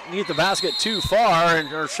up underneath the basket too far, and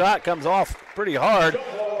her shot comes off pretty hard.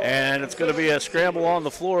 And it's going to be a scramble on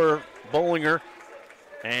the floor. Bollinger.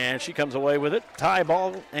 And she comes away with it. Tie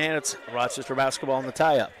ball, and it's Rochester basketball in the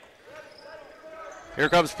tie-up. Here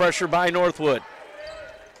comes pressure by Northwood.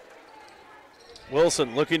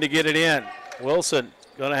 Wilson looking to get it in. Wilson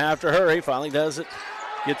going to have to hurry. Finally does it.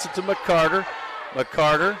 Gets it to McCarter.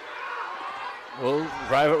 McCarter will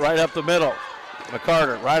drive it right up the middle.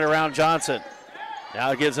 McCarter right around Johnson.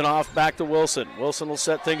 Now gives it off back to Wilson. Wilson will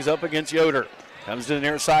set things up against Yoder. Comes to the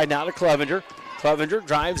near side now to Clevenger. Clevenger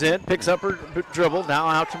drives in, picks up her dribble. Now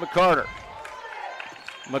out to McCarter.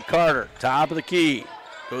 McCarter, top of the key.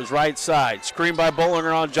 Goes right side. Screen by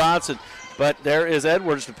Bollinger on Johnson. But there is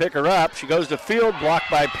Edwards to pick her up. She goes to Field, blocked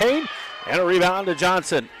by Payne. And a rebound to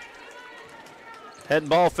Johnson. Head and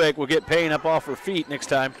ball fake will get Payne up off her feet next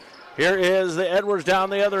time. Here is the Edwards down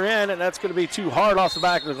the other end, and that's going to be too hard off the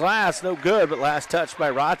back of the glass. No good, but last touch by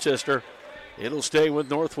Rochester. It'll stay with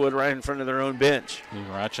Northwood right in front of their own bench.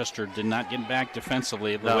 Rochester did not get back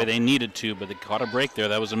defensively the way they needed to, but they caught a break there.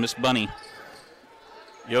 That was a missed bunny.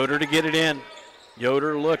 Yoder to get it in.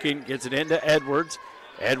 Yoder looking, gets it into Edwards.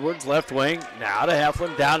 Edwards left wing, now to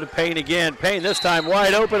Heflin, down to Payne again. Payne this time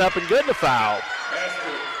wide open, up and good to foul. Basket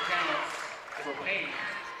counts for Payne.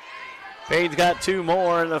 Payne's got 2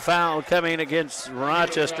 more, and the foul coming against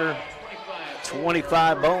Rochester.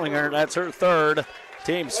 25 Bollinger, that's her 3rd.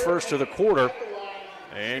 Team's first of the quarter.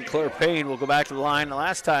 And Claire Payne will go back to the line. The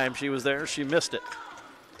last time she was there, she missed it.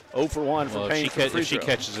 0 for 1 for Payne. If she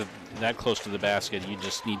catches it that close to the basket, you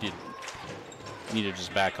just need to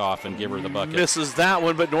just back off and give her the bucket. Misses that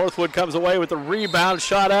one, but Northwood comes away with the rebound.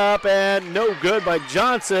 Shot up and no good by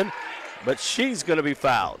Johnson, but she's going to be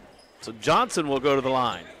fouled. So Johnson will go to the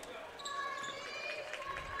line.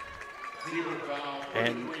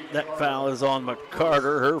 And that foul is on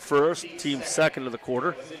McCarter, her first, team second of the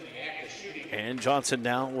quarter. And Johnson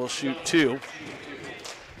now will shoot 2.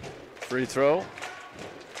 Free throw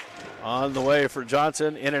on the way for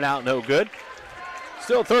Johnson, in and out, no good.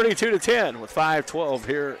 Still 32-10 with 5:12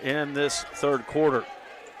 here in this 3rd quarter.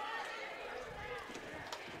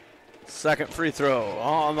 Second free throw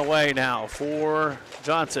on the way now for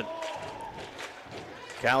Johnson.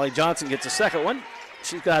 Callie Johnson gets a second one.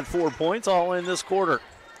 She's got 4 points all in this quarter.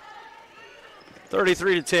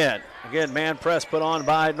 33-10. Again, man press put on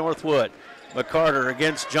by Northwood. McCarter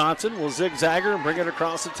against Johnson will zigzag her and bring it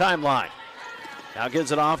across the timeline. Now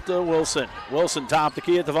gives it off to Wilson. Wilson top the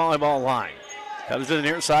key at the volleyball line. Comes to the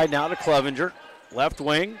near side now to Clevenger. Left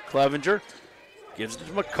wing, Clevenger gives it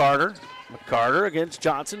to McCarter. McCarter against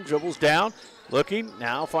Johnson, dribbles down, looking,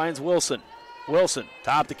 now finds Wilson. Wilson,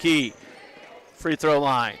 top the key. Free throw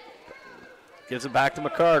line. Gives it back to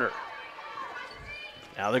McCarter.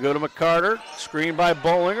 Now they go to McCarter. Screen by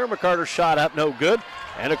Bollinger. McCarter shot up, no good.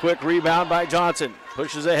 And a quick rebound by Johnson.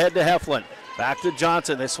 Pushes ahead to Heflin. Back to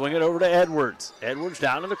Johnson. They swing it over to Edwards. Edwards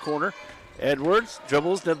down in the corner. Edwards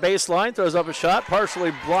dribbles to the baseline, throws up a shot,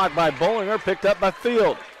 partially blocked by Bollinger, picked up by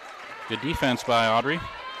Field. Good defense by Audrey.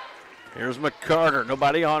 Here's McCarter.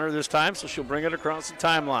 Nobody on her this time, so she'll bring it across the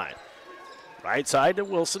timeline. Right side to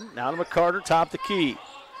Wilson. Now to McCarter, top the key.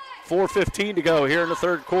 4:15 to go here in the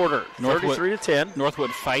third quarter. 33-10.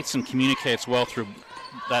 Northwood fights and communicates well through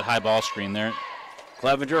that high ball screen there.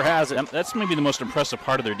 Clevenger has it. That's maybe the most impressive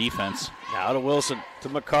part of their defense. Now to Wilson, to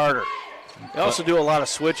McCarter. They also do a lot of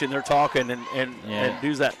switching. They're talking and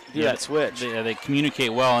do that switch. They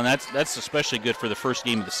communicate well, and that's especially good for the first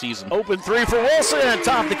game of the season. Open three for Wilson.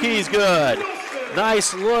 Top the key's good.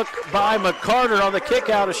 Nice look by McCarter on the kick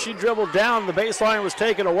out as she dribbled down. The baseline was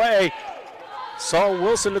taken away. Saw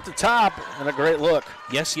Wilson at the top, and a great look.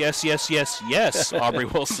 Yes, Aubrey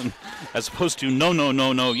Wilson, as opposed to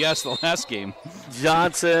no, yes, the last game.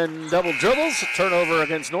 Johnson double dribbles, turnover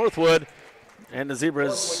against Northwood, and the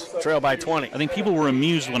Zebras trail by 20. I think people were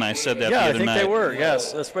amused when I said that the other night. Yeah, I think they were,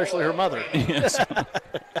 yes, especially her mother. Yes.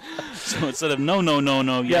 So instead of no,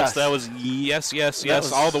 yes, that was yes,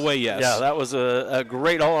 all the way yes. Yeah, that was a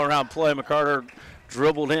great all-around play. McCarter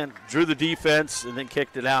dribbled in, drew the defense, and then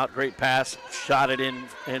kicked it out. Great pass, shot it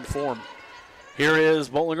in form. Here is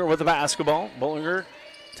Bollinger with the basketball. Bollinger,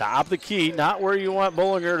 top the key, not where you want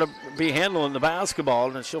Bollinger to be handling the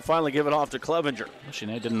basketball, and she'll finally give it off to Clevenger. She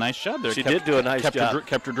did a nice job there. She did do a nice job.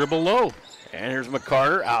 Kept her dribble low. And here's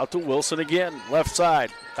McCarter out to Wilson again, left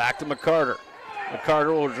side, back to McCarter.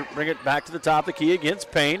 McCarter will bring it back to the top of the key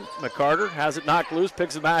against Payne. McCarter has it knocked loose,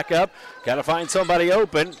 picks it back up. Got to find somebody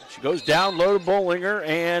open. She goes down low to Bollinger,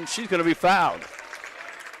 and she's going to be fouled.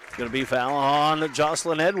 It's going to be foul on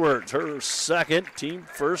Jocelyn Edwards, her second, team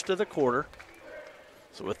first of the quarter.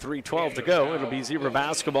 So with 3:12 to go, it'll be Zebra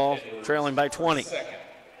basketball trailing by 20.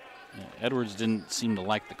 Edwards didn't seem to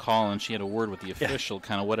like the call, and she had a word with the official,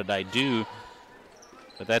 kind of what did I do?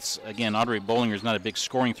 But that's, again, Audrey Bollinger's not a big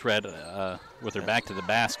scoring threat with her back to the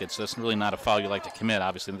basket, so that's really not a foul you like to commit.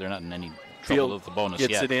 Obviously, they're not in any trouble with the bonus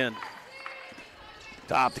gets yet. It in.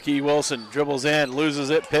 Top the key, Wilson dribbles in,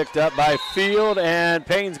 loses it, picked up by Field, and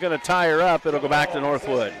Payne's going to tie her up. It'll go back to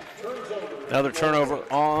Northwood. Another turnover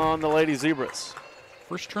on the Lady Zebras.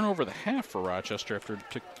 First turnover of the half for Rochester after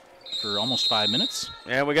almost 5 minutes.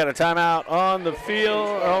 And we got a timeout on the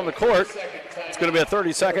field, on the court. It's going to be a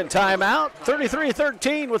 30-second timeout.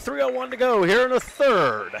 33-13 with 3:01 to go here in the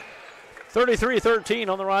third. 33-13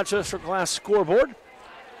 on the Rochester Glass scoreboard.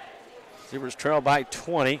 Zebras trail by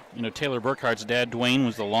 20. You know, Taylor Burkhardt's dad, Dwayne,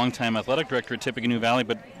 was the longtime athletic director at Tippecanoe Valley,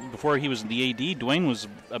 but before he was the AD, Dwayne was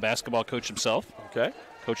a basketball coach himself. Okay.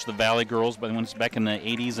 Coached the Valley girls back in the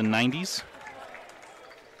 80s and 90s.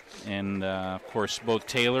 And, of course, both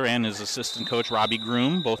Taylor and his assistant coach, Robbie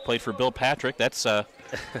Groom, both played for Bill Patrick. That's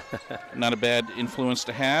not a bad influence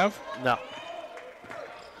to have. No.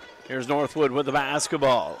 Here's Northwood with the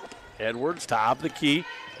basketball. Edwards, top of the key.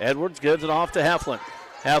 Edwards gives it off to Heflin.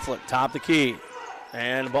 Heflin, top of the key.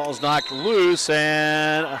 And the ball's knocked loose.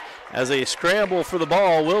 And as they scramble for the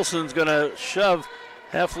ball, Wilson's going to shove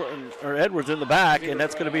Heflin or Edwards in the back, and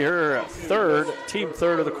that's going to be her team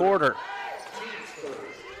third of the quarter.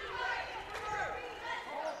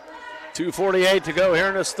 2:48 to go here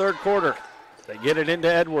in this third quarter. They get it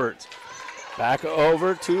into Edwards. Back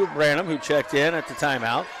over to Branham, who checked in at the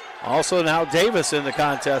timeout. Also now Davis in the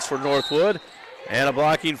contest for Northwood. And a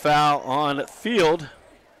blocking foul on Field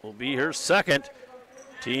will be her second,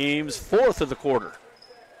 team's fourth of the quarter.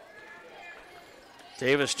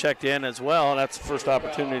 Davis checked in as well, and that's the first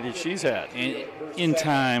opportunity she's had. And in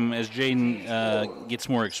time, as Jaden gets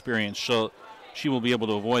more experience, she will be able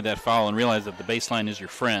to avoid that foul and realize that the baseline is your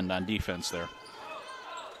friend on defense there.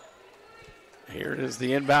 Here it is,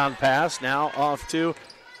 the inbound pass, now off to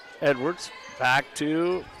Edwards. Back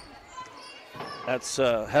to, that's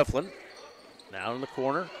Heflin. Now in the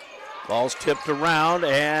corner. Ball's tipped around,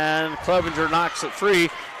 and Clevenger knocks it free.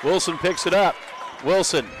 Wilson picks it up.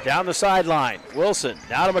 Wilson down the sideline. Wilson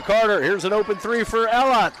down to McCarter. Here's an open three for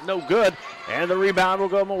Ella. No good. And the rebound will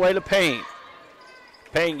go away to Payne.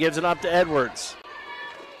 Payne gives it up to Edwards.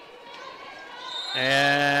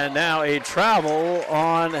 And now a travel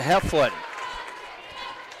on Heflin.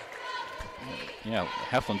 Yeah,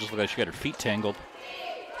 Heflin just looked like she got her feet tangled.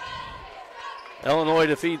 Illinois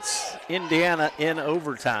defeats Indiana in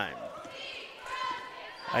overtime.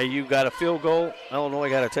 IU got a field goal. Illinois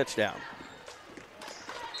got a touchdown.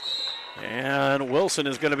 And Wilson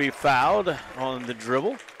is going to be fouled on the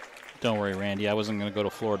dribble. Don't worry, Randy. I wasn't going to go to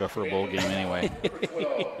Florida for a bowl game anyway.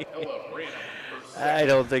 I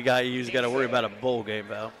don't think IU's got to worry about a bowl game,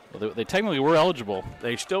 Val. Well, they technically were eligible.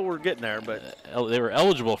 They still were getting there, but They were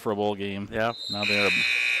eligible for a bowl game. yeah. Now they're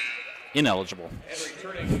ineligible.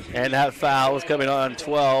 And that foul was coming on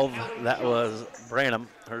 12. That was Branham,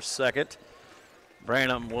 her second.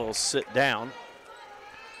 Branham will sit down.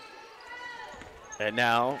 And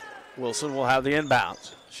now Wilson will have the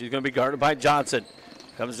inbounds. She's going to be guarded by Johnson.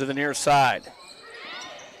 Comes to the near side.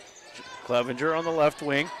 Clevenger on the left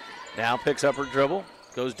wing. Now picks up her dribble.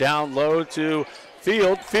 Goes down low to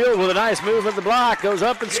Field. Field with a nice move at the block. Goes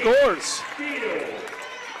up and scores.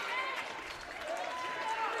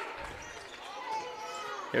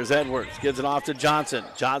 Here's Edwards. Gives it off to Johnson.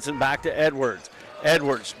 Johnson back to Edwards.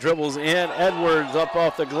 Edwards dribbles in. Edwards up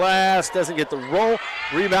off the glass. Doesn't get the roll.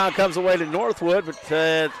 Rebound comes away to Northwood, but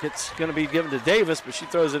it's going to be given to Davis, but she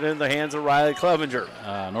throws it in the hands of Riley Clevenger.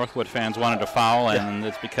 Northwood fans wanted a foul, and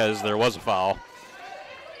it's because there was a foul.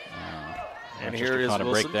 And here is caught a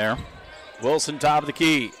Wilson. break there. Wilson top of the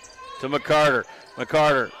key to McCarter.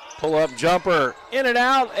 McCarter pull-up jumper in and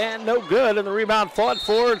out, and no good. And the rebound fought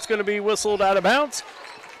for. It's going to be whistled out of bounds.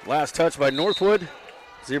 Last touch by Northwood.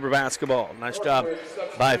 Zebra basketball. Nice job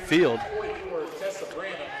by Field.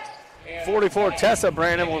 44 Tessa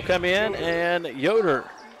Branham will come in, and Yoder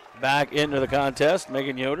back into the contest.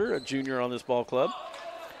 Megan Yoder, a junior on this ball club.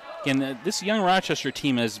 Again, this young Rochester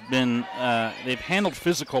team has been, they've handled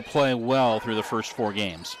physical play well through the first 4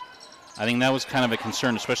 games. I think that was kind of a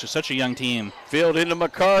concern, especially such a young team. Field into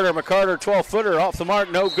McCarter. McCarter, 12-footer, off the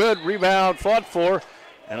mark, no good. Rebound fought for,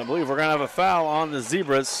 and I believe we're going to have a foul on the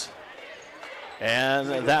Zebras.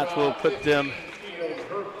 And that will put them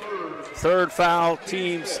third foul,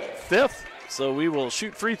 team's 5th. So we will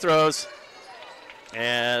shoot free throws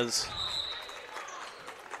as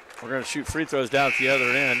we're going to shoot free throws down at the other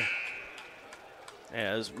end.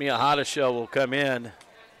 As Mia Hadashell will come in.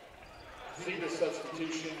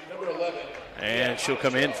 Substitution, number 11. And she'll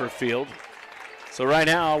come in for Field. So right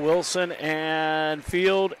now, Wilson and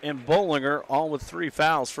Field and Bollinger all with 3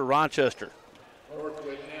 fouls for Rochester.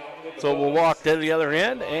 So we'll walk to the other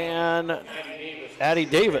end, and Addie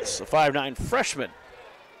Davis, a 5'9" freshman,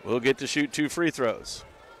 will get to shoot 2 free throws.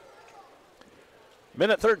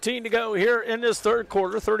 Minute 13 to go here in this third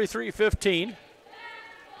quarter, 33-15.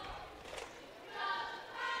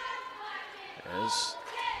 As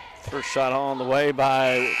first shot on the way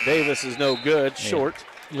by Davis is no good, short.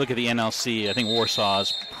 You look at the NLC, I think Warsaw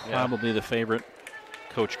is probably the favorite.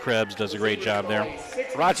 Coach Krebs does a great job there.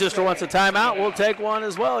 Rochester wants a timeout. We'll take one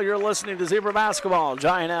as well. You're listening to Zebra Basketball,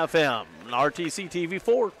 Giant FM, RTC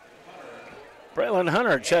TV4. Braylon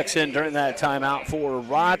Hunter checks in during that timeout for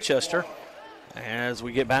Rochester. As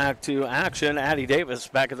we get back to action, Addie Davis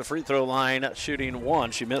back at the free throw line shooting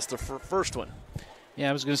 1. She missed the first one. Yeah,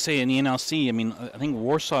 I was going to say in the NLC, I mean, I think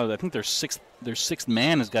Warsaw, I think their sixth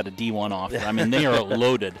man has got a D1 offer. I mean, they are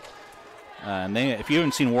loaded. And if you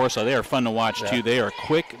haven't seen Warsaw, they are fun to watch, too. They are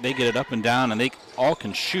quick. They get it up and down, and they all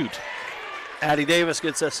can shoot. Addie Davis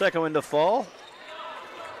gets a second one to fall.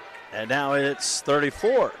 And now it's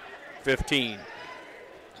 34-15.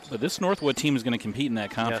 But this Northwood team is going to compete in that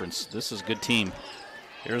conference. Yeah. This is a good team.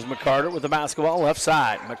 Here's McCarter with the basketball left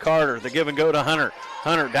side. McCarter, the give and go to Hunter.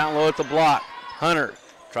 Hunter down low at the block. Hunter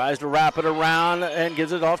tries to wrap it around and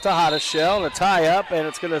gives it off to Hadashell. A tie up, and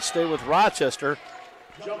it's going to stay with Rochester.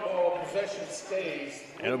 Jump ball possession stays.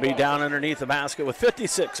 It'll be down underneath the basket with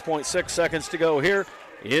 56.6 seconds to go here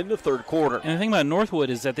in the third quarter. And the thing about Northwood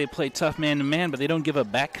is that they play tough man-to-man, but they don't give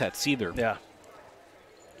up back cuts either. Yeah.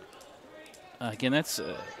 Again, that's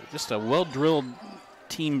just a well-drilled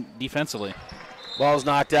team defensively. Ball's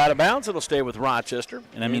knocked out of bounds. It'll stay with Rochester.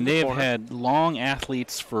 And, I mean, they have had long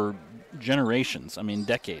athletes for generations. I mean,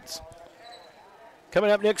 decades.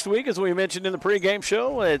 Coming up next week, as we mentioned in the pregame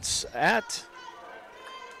show, it's at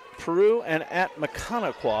Peru and at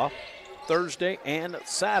Mechaniqua Thursday and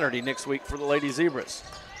Saturday next week for the Lady Zebras.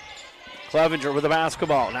 Clevenger with the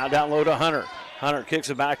basketball. Now down low to Hunter. Hunter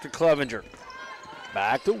kicks it back to Clevenger.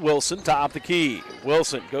 Back to Wilson, top the key.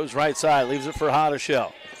 Wilson goes right side, leaves it for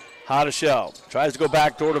Hadashell. Hadashell tries to go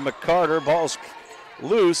back door to McCarter. Ball's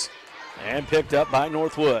loose and picked up by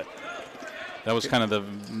Northwood. That was kind of the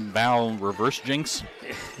Val reverse jinx.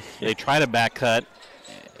 They tried a back cut,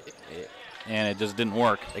 and it just didn't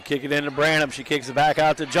work. They kick it into Branham. She kicks it back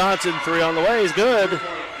out to Johnson. 3 on the way is good.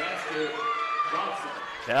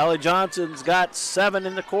 Allie Johnson's got 7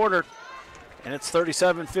 in the quarter, and it's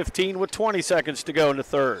 37-15 with 20 seconds to go in the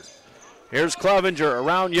third. Here's Clevenger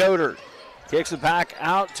around Yoder. Kicks it back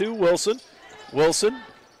out to Wilson. Wilson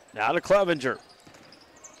Now to Clevenger.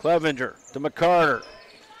 Clevenger to McCarter.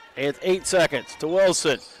 It's 8 seconds to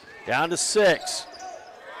Wilson. Down to 6.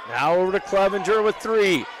 Now over to Clevenger with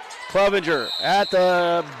 3. Clevenger at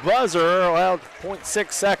the buzzer. Well,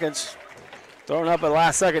 0.6 seconds. Throwing up a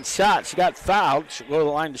last-second shot. She got fouled. She'll go to the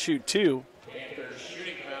line to shoot 2.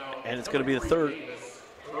 And it's going to be the third.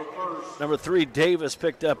 Number 3, Davis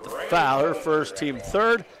picked up the foul. Her first, team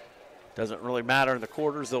third. Doesn't really matter in the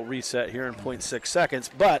quarters. They'll reset here in 0.6 seconds.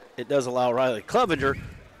 But it does allow Riley Clevenger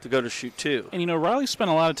to go to shoot 2. And, you know, Riley spent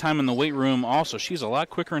a lot of time in the weight room also. She's a lot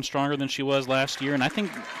quicker and stronger than she was last year. And I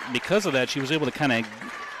think because of that, she was able to kind of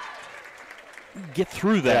get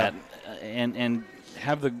through that and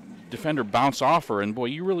have the defender bounce off her. And, boy,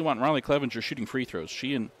 you really want Riley Clevenger shooting free throws.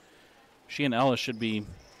 She and Ellis should be.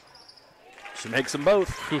 She makes them both.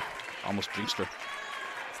 Whew, almost jinxed her.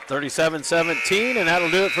 37-17, and that'll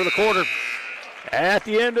do it for the quarter. At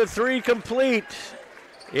the end of 3 complete,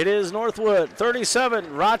 it is Northwood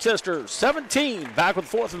 37, Rochester 17. Back with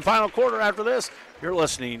fourth and final quarter after this. You're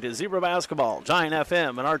listening to Zebra Basketball, Giant FM,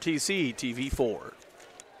 and RTC TV4.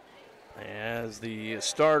 As the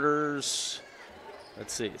starters,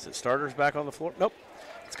 let's see, is it starters back on the floor? Nope.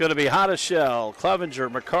 It's going to be Hotteshell, Clevenger,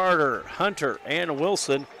 McCarter, Hunter, and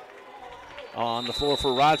Wilson on the floor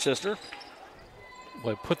for Rochester.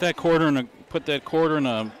 Boy, put that quarter in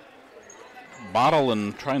a bottle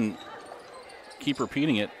and try and keep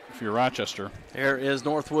repeating it if you're Rochester. Here is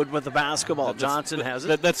Northwood with the basketball. Johnson has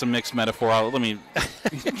it. That's a mixed metaphor. Can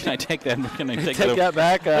I take that? Can I take that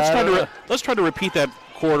back? Let's try to repeat that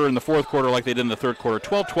quarter in the fourth quarter like they did in the third quarter.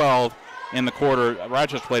 12-12 in the quarter.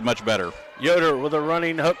 Rochester played much better. Yoder with a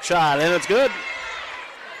running hook shot, and it's good.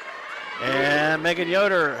 And Megan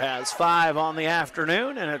Yoder has 5 on the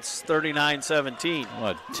afternoon, and it's 39-17.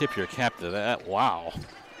 Well, tip your cap to that. Wow.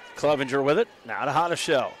 Clevenger with it. Now to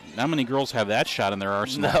Hotteshell. Not many girls have that shot in their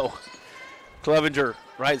arsenal. No. Clevenger,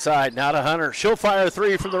 right side. Now to Hunter. She'll fire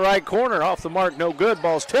 3 from the right corner. Off the mark, no good.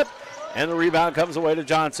 Ball's tipped, and the rebound comes away to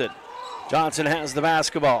Johnson. Johnson has the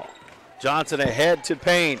basketball. Johnson ahead to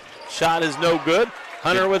Payne. Shot is no good.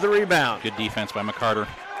 Hunter with the rebound. Good defense by McCarter.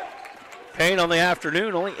 Payne on the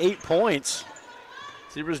afternoon, only 8 points.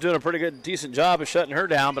 Zebra's doing a pretty good, decent job of shutting her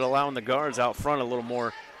down, but allowing the guards out front a little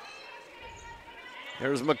more.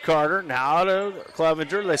 Here's McCarter, now to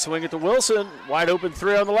Clevenger. They swing it to Wilson. Wide open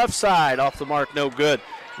 3 on the left side. Off the mark, no good.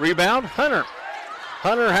 Rebound, Hunter.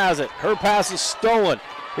 Hunter has it. Her pass is stolen.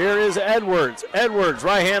 Here is Edwards. Edwards,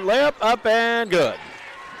 right-hand layup, up and good.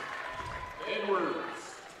 Edwards.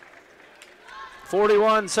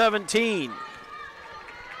 41-17.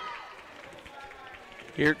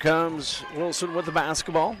 Here comes Wilson with the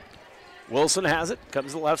basketball. Wilson has it.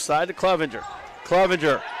 Comes to the left side to Clevenger.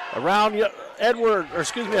 Clevenger around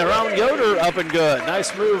around Yoder, up and good.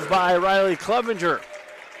 Nice move by Riley Clevenger.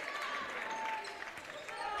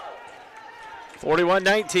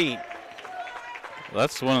 41-19. Well,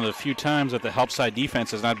 that's one of the few times that the help side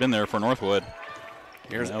defense has not been there for Northwood.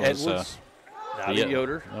 Here's Edwards. Now to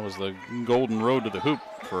Yoder. That was the golden road to the hoop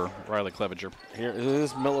for Riley Clevenger. Here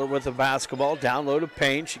is Miller with the basketball. Down low to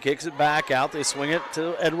Payne. She kicks it back out. They swing it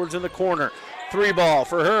to Edwards in the corner. 3 ball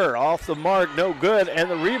for her. Off the mark, no good. And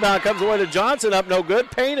the rebound comes away to Johnson. Up, no good.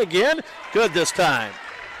 Payne again. Good this time.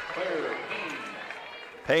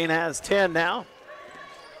 Payne has 10 now.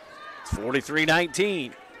 It's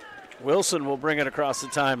 43-19. Wilson will bring it across the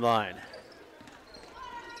timeline.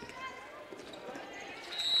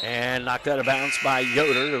 And knocked out of bounds by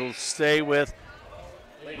Yoder. It'll stay with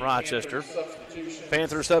Rochester.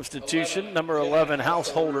 Panther substitution. Number 11,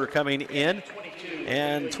 Householder coming in.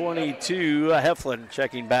 And 22, Heflin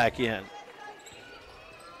checking back in.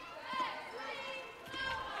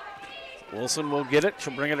 Wilson will get it.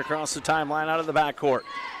 She'll bring it across the timeline out of the backcourt.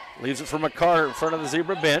 Leaves it for McCarter in front of the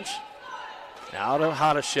Zebra bench. Now to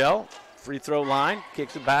Hotteshell. Free throw line.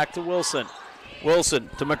 Kicks it back to Wilson. Wilson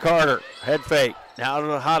to McCarter. Head fake. Now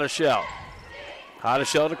to Hotteshell.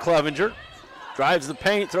 Hotteshell to Clevenger. Drives the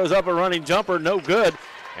paint. Throws up a running jumper. No good.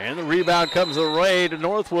 And the rebound comes away to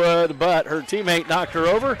Northwood, but her teammate knocked her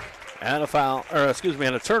over. And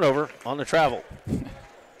and a turnover on the travel.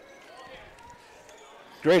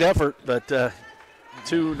 Great effort, but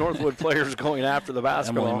 2 Northwood players going after the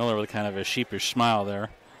basketball. Emily Miller with kind of a sheepish smile there.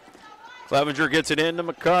 Clevenger gets it into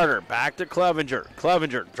McCarter. Back to Clevenger.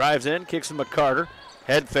 Clevenger drives in, kicks to McCarter.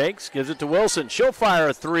 Head fakes, gives it to Wilson. She'll fire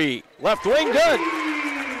a 3. Left wing, good.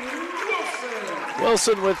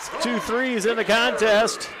 Wilson with 2 threes in the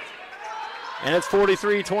contest. And it's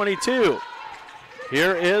 43-22.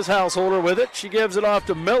 Here is Householder with it. She gives it off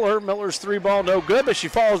to Miller. Miller's 3 ball no good, but she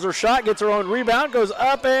follows her shot, gets her own rebound, goes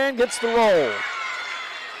up and gets the roll.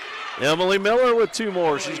 Emily Miller with 2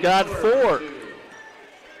 more. She's got 4.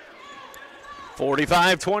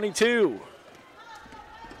 45-22.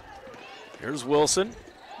 Here's Wilson.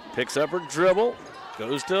 Picks up her dribble.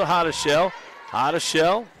 Goes to Hotteshell.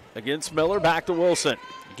 Hotteshell against Miller. Back to Wilson.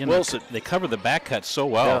 Again, Wilson. They cover the back cut so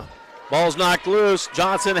well. Yeah. Ball's knocked loose.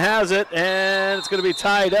 Johnson has it, and it's going to be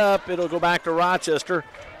tied up. It'll go back to Rochester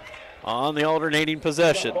on the alternating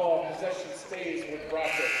possession. Possession stays with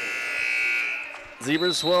Rochester.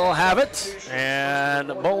 Zebras will have it, and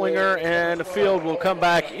Bollinger and Field will come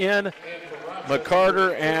back in.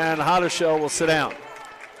 McCarter and Hotteshell will sit down.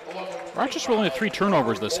 Rochester only had 3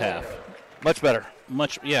 turnovers this half. Much better.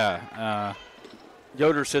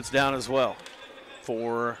 Yoder sits down as well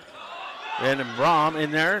for Brandon Brom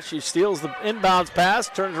in there. She steals the inbounds pass,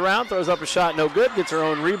 turns around, throws up a shot, no good, gets her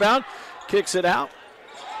own rebound, kicks it out.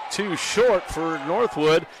 Too short for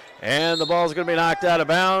Northwood, and the ball's going to be knocked out of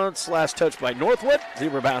bounds. Last touch by Northwood.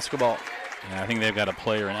 Zebra basketball. Yeah, I think they've got a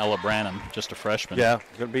player in Ella Branham, just a freshman. Yeah,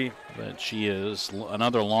 going to be. But she is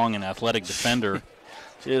another long and athletic defender.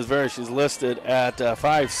 She's listed at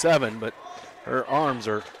 5'7", but her arms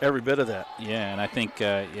are every bit of that. Yeah, and I think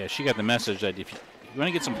she got the message that if you want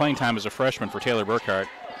to get some playing time as a freshman for Taylor Burkhart,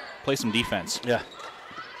 play some defense. Yeah.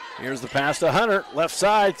 Here's the pass to Hunter. Left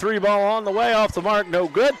side, 3 ball on the way, off the mark, no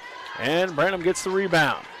good. And Branham gets the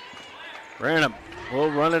rebound. Branham will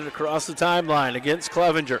run it across the timeline against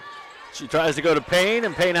Clevenger. She tries to go to Payne,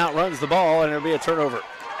 and Payne outruns the ball, and it'll be a turnover.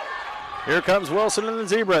 Here comes Wilson and the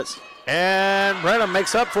Zebras. And Brenham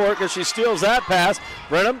makes up for it because she steals that pass.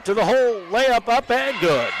 Brenham to the hole, layup up and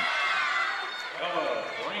good.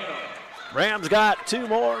 Brenham's got 2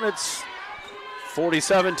 more, and it's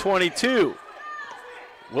 47-22.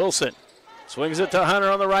 Wilson swings it to Hunter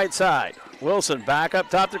on the right side. Wilson back up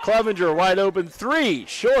top to Clevenger, wide open 3,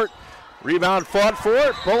 short. Rebound fought for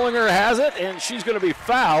it. Bollinger has it, and she's going to be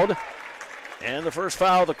fouled. And the first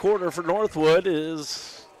foul of the quarter for Northwood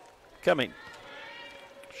is coming.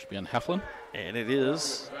 Should be on Heflin. And it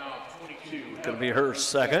is going to be her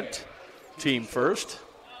second, team first.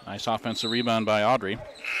 Nice offensive rebound by Audrey.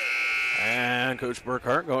 And Coach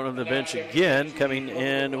Burkhart going on the bench again. Coming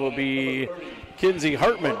in will be Kinsey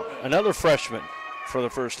Hartman, another freshman for the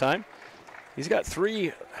first time. He's got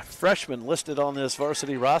 3 freshmen listed on this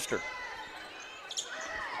varsity roster.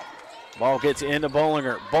 Ball gets into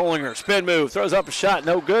Bollinger. Bollinger, spin move, throws up a shot,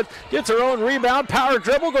 no good. Gets her own rebound, power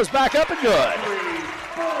dribble, goes back up and good.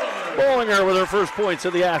 Bollinger with her first points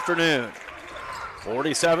of the afternoon.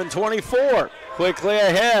 47-24, quickly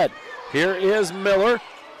ahead. Here is Miller,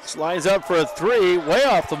 slides up for a 3, way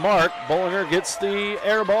off the mark. Bollinger gets the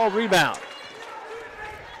air ball rebound.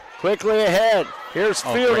 Quickly ahead, here's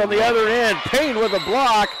Field on the other end. Payne with a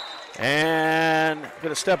block, and going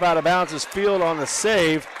to step out of bounds is Field on the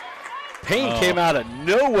save. Payne came out of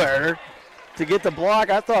nowhere to get the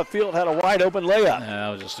block. I thought Field had a wide open layup. That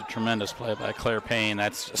was just a tremendous play by Claire Payne.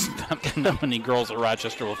 That's just not many girls that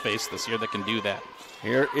Rochester will face this year that can do that.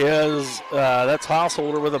 Here is, that's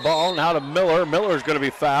Hausholder with the ball. Now to Miller. Miller's going to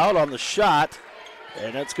be fouled on the shot,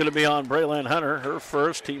 and that's going to be on Braylon Hunter, her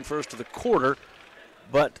first, team first of the quarter.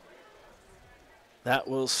 But that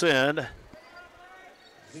will send.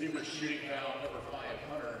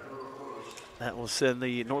 That will send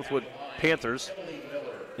the Northwood Panthers.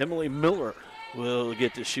 Emily Miller will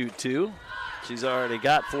get to shoot 2. She's already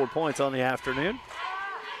got 4 points on the afternoon.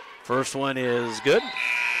 First one is good.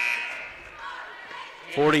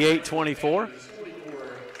 48-24.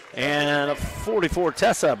 And 44,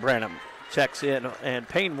 Tessa Branham checks in, and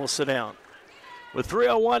Payne will sit down. With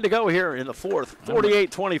 3:01 to go here in the fourth,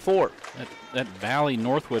 48-24. That Valley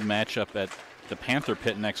Northwood matchup at the Panther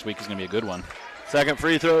Pit next week is going to be a good one. Second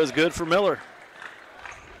free throw is good for Miller.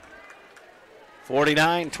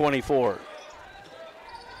 49-24.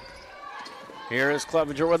 Here is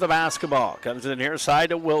Clevenger with the basketball. Comes in here, side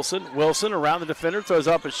to Wilson. Wilson around the defender, throws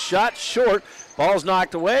up a shot, short. Ball's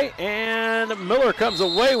knocked away, and Miller comes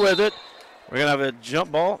away with it. We're going to have a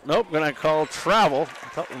jump ball. Nope, going to call travel. I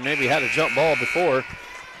thought we maybe had a jump ball before,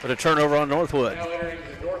 but a turnover on Northwood.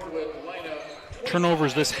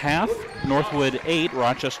 Turnovers this half, Northwood 8,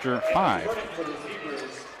 Rochester 5.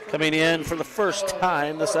 Coming in for the first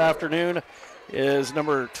time this afternoon is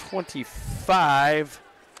number 25.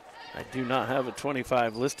 I do not have a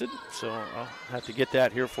 25 listed, so I'll have to get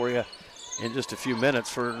that here for you in just a few minutes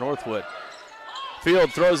for Northwood.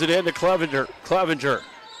 Field throws it into Clevenger. Clevenger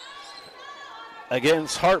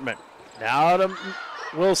against Hartman. Now to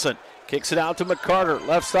Wilson. Kicks it out to McCarter.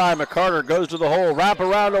 Left side, McCarter goes to the hole. Wrap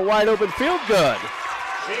around a wide open Field. Good.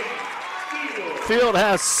 Field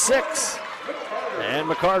has 6. And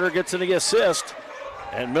McCarter gets in the assist.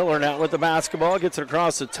 And Miller now with the basketball, gets it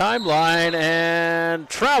across the timeline and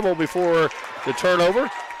travel before the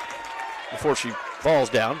turnover, before she falls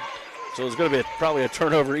down. So it's going to be probably a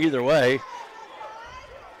turnover either way.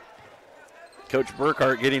 Coach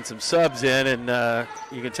Burkhart getting some subs in, and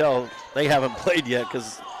you can tell they haven't played yet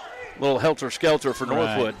because a little helter-skelter for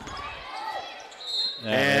Northwood.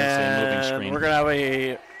 And we're going to have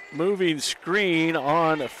a moving screen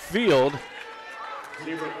on the field.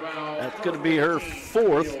 That's going to be her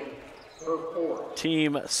fourth,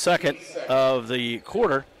 team second of the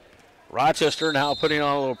quarter. Rochester now putting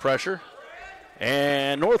on a little pressure.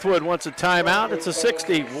 And Northwood wants a timeout. It's a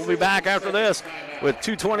 60. We'll be back after this with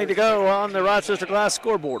 2:20 to go on the Rochester Glass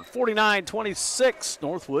scoreboard. 49-26.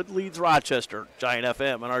 Northwood leads Rochester. Giant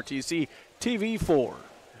FM and RTC TV4.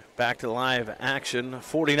 Back to live action.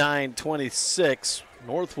 49-26.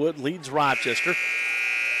 Northwood leads Rochester.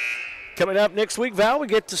 Coming up next week, Val, we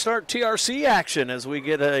get to start TRC action as we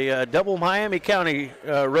get a double Miami County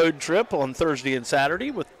road trip on Thursday and Saturday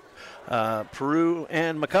with Peru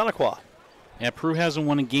and Mechaniqua. Yeah, Peru hasn't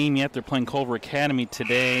won a game yet. They're playing Culver Academy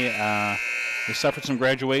today. They suffered some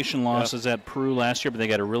graduation losses at Peru last year, but they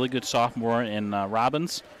got a really good sophomore in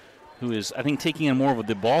Robbins, who is, I think, taking on more of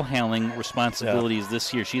the ball handling responsibilities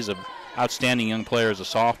this year. She's an outstanding young player as a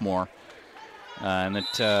sophomore. And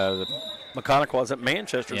Mechaniqua's at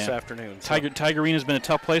Manchester this afternoon. So. Tiger Arena has been a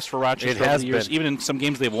tough place for Rochester over the years. Even in some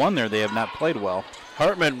games they've won there, they have not played well.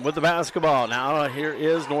 Hartman with the basketball. Now here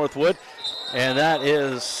is Northwood, and that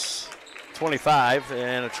is 25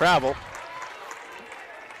 and a travel.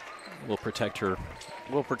 We'll protect her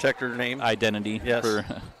name. Identity. Yes. For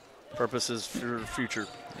purposes for future.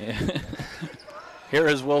 Yeah. Here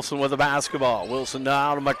is Wilson with the basketball. Wilson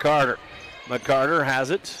now to McCarter. McCarter has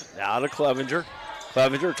it. Now to Clevenger.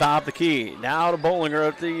 Clevenger top the key. Now to Bollinger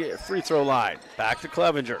at the free throw line. Back to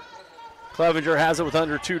Clevenger. Clevenger has it with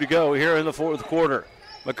under 2 to go here in the fourth quarter.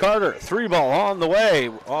 McCarter, 3-ball on the way,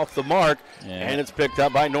 off the mark, and it's picked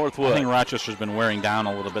up by Northwood. I think Rochester's been wearing down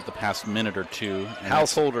a little bit the past minute or two.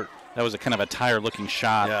 Householder. That was a kind of a tired-looking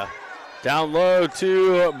shot. Yeah. Down low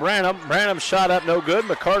to Branham. Branham shot up, no good.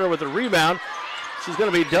 McCarter with the rebound. She's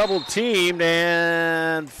going to be double-teamed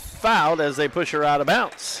and fouled as they push her out of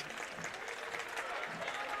bounds.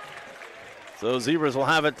 So Zebras will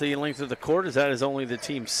have it the length of the court, as that is only the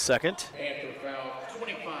team's second.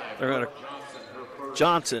 They're going to.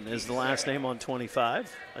 Johnson is the last name on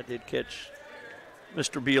 25. I did catch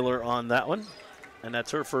Mr. Beeler on that one, and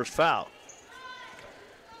that's her first foul.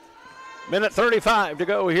 Minute 35 to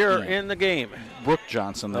go here in the game. Brooke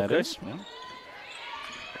Johnson, that is. Yeah.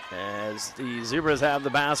 As the Zebras have the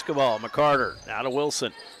basketball, McCarter now to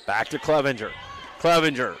Wilson, back to Clevenger.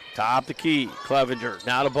 Clevenger, top the key. Clevenger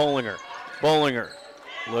now to Bollinger. Bollinger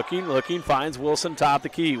looking, finds Wilson, top the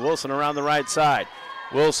key. Wilson around the right side.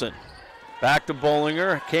 Wilson. Back to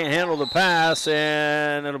Bollinger, can't handle the pass,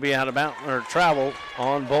 and it'll be out of bounds or travel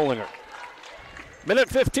on Bollinger. Minute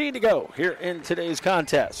 15 to go here in today's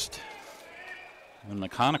contest. And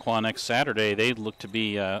Mechaniqua next Saturday, they look to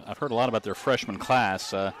be, I've heard a lot about their freshman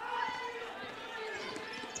class.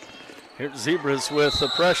 Here's Zebras with the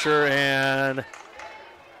pressure, and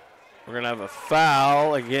we're going to have a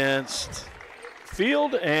foul against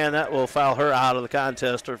Field, and that will foul her out of the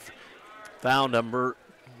contest. Or foul number.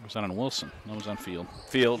 Was that on Wilson? That was on Field.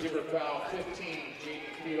 Field.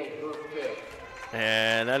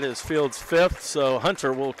 And that is Field's fifth, so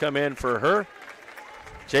Hunter will come in for her.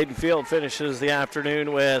 Jaden Field finishes the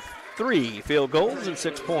afternoon with 3 field goals and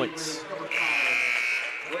 6 points.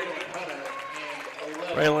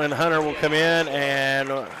 Raylan Hunter will come in, and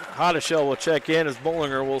Hotteshell will check in as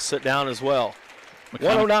Bollinger will sit down as well.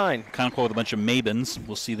 109. Conquo with a bunch of Mabens.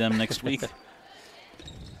 We'll see them next week.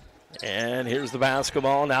 And here's the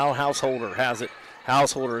basketball. Now Householder has it.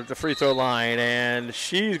 Householder at the free throw line, and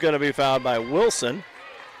she's going to be fouled by Wilson.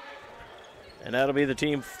 And that'll be the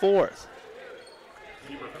team fourth.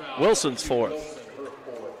 Wilson's fourth.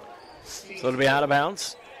 So it'll be out of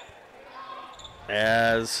bounds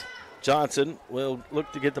as Johnson will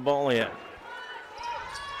look to get the ball in.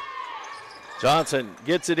 Johnson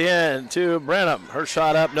gets it in to Brenham. Her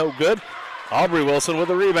shot up, no good. Aubrey Wilson with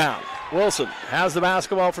the rebound. Wilson has the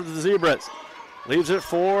basketball for the Zebras. Leaves it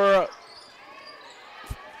for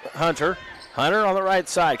Hunter. Hunter on the right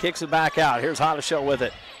side, kicks it back out. Here's Hotteshell with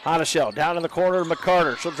it. Hotteshell down in the corner to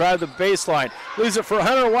McCarter. She'll drive the baseline. Leaves it for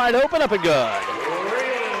Hunter, wide open, up and good.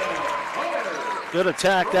 Good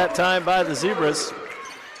attack that time by the Zebras.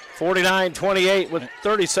 49-28 with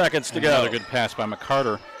 30 seconds to go. Another good pass by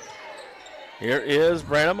McCarter. Here is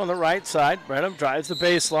Branham on the right side. Branham drives the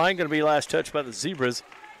baseline. Going to be last touch by the Zebras.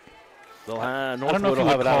 I don't know if you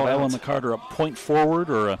would call Ella McCarter a point forward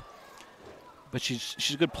or but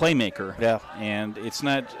she's a good playmaker. Yeah. And it's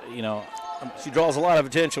not, she draws a lot of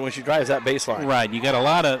attention when she drives that baseline. Right. You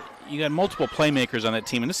got multiple playmakers on that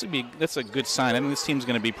team, and that's a good sign. I think this team's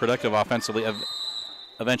going to be productive offensively.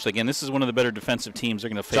 Eventually, again, this is one of the better defensive teams they're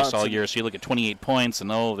going to face all year. So you look at 28 points, and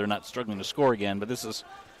they're not struggling to score again. But this is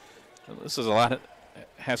a lot.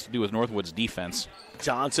 Has to do with Northwood's defense.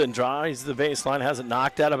 Johnson drives the baseline, has it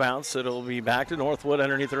knocked out of bounds, so it'll be back to Northwood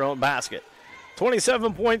underneath their own basket.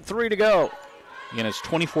 27.3 to go. Again, it's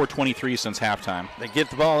 24-23 since halftime. They get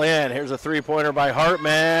the ball in. Here's a three-pointer by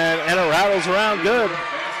Hartman, and it rattles around good.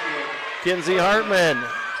 Kinsey Hartman.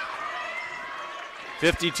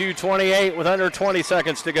 52-28 with under 20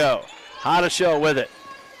 seconds to go. Hotteshow with it.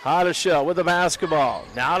 Hotteshow with the basketball.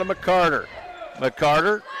 Now to McCarter.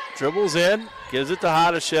 McCarter dribbles in, gives it to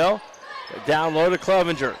Hotteshow. Down low to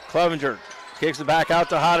Clevenger. Clevenger kicks it back out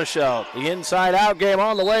to Hotteshow. The inside-out game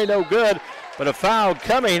on the way, no good. But a foul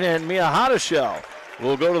coming, and Mia Hotteshow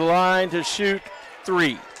will go to the line to shoot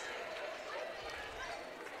three.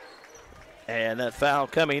 And that foul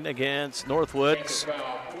coming against Northwood's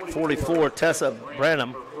 44, Tessa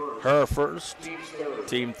Branham. Her first,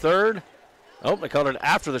 team third. Oh, they called it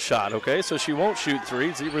after the shot. Okay, so she won't shoot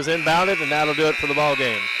three. Zebras inbounded, and that'll do it for the ball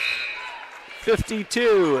game.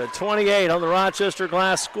 52-28 on the Rochester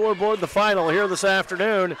Glass scoreboard. The final here this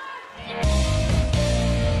afternoon.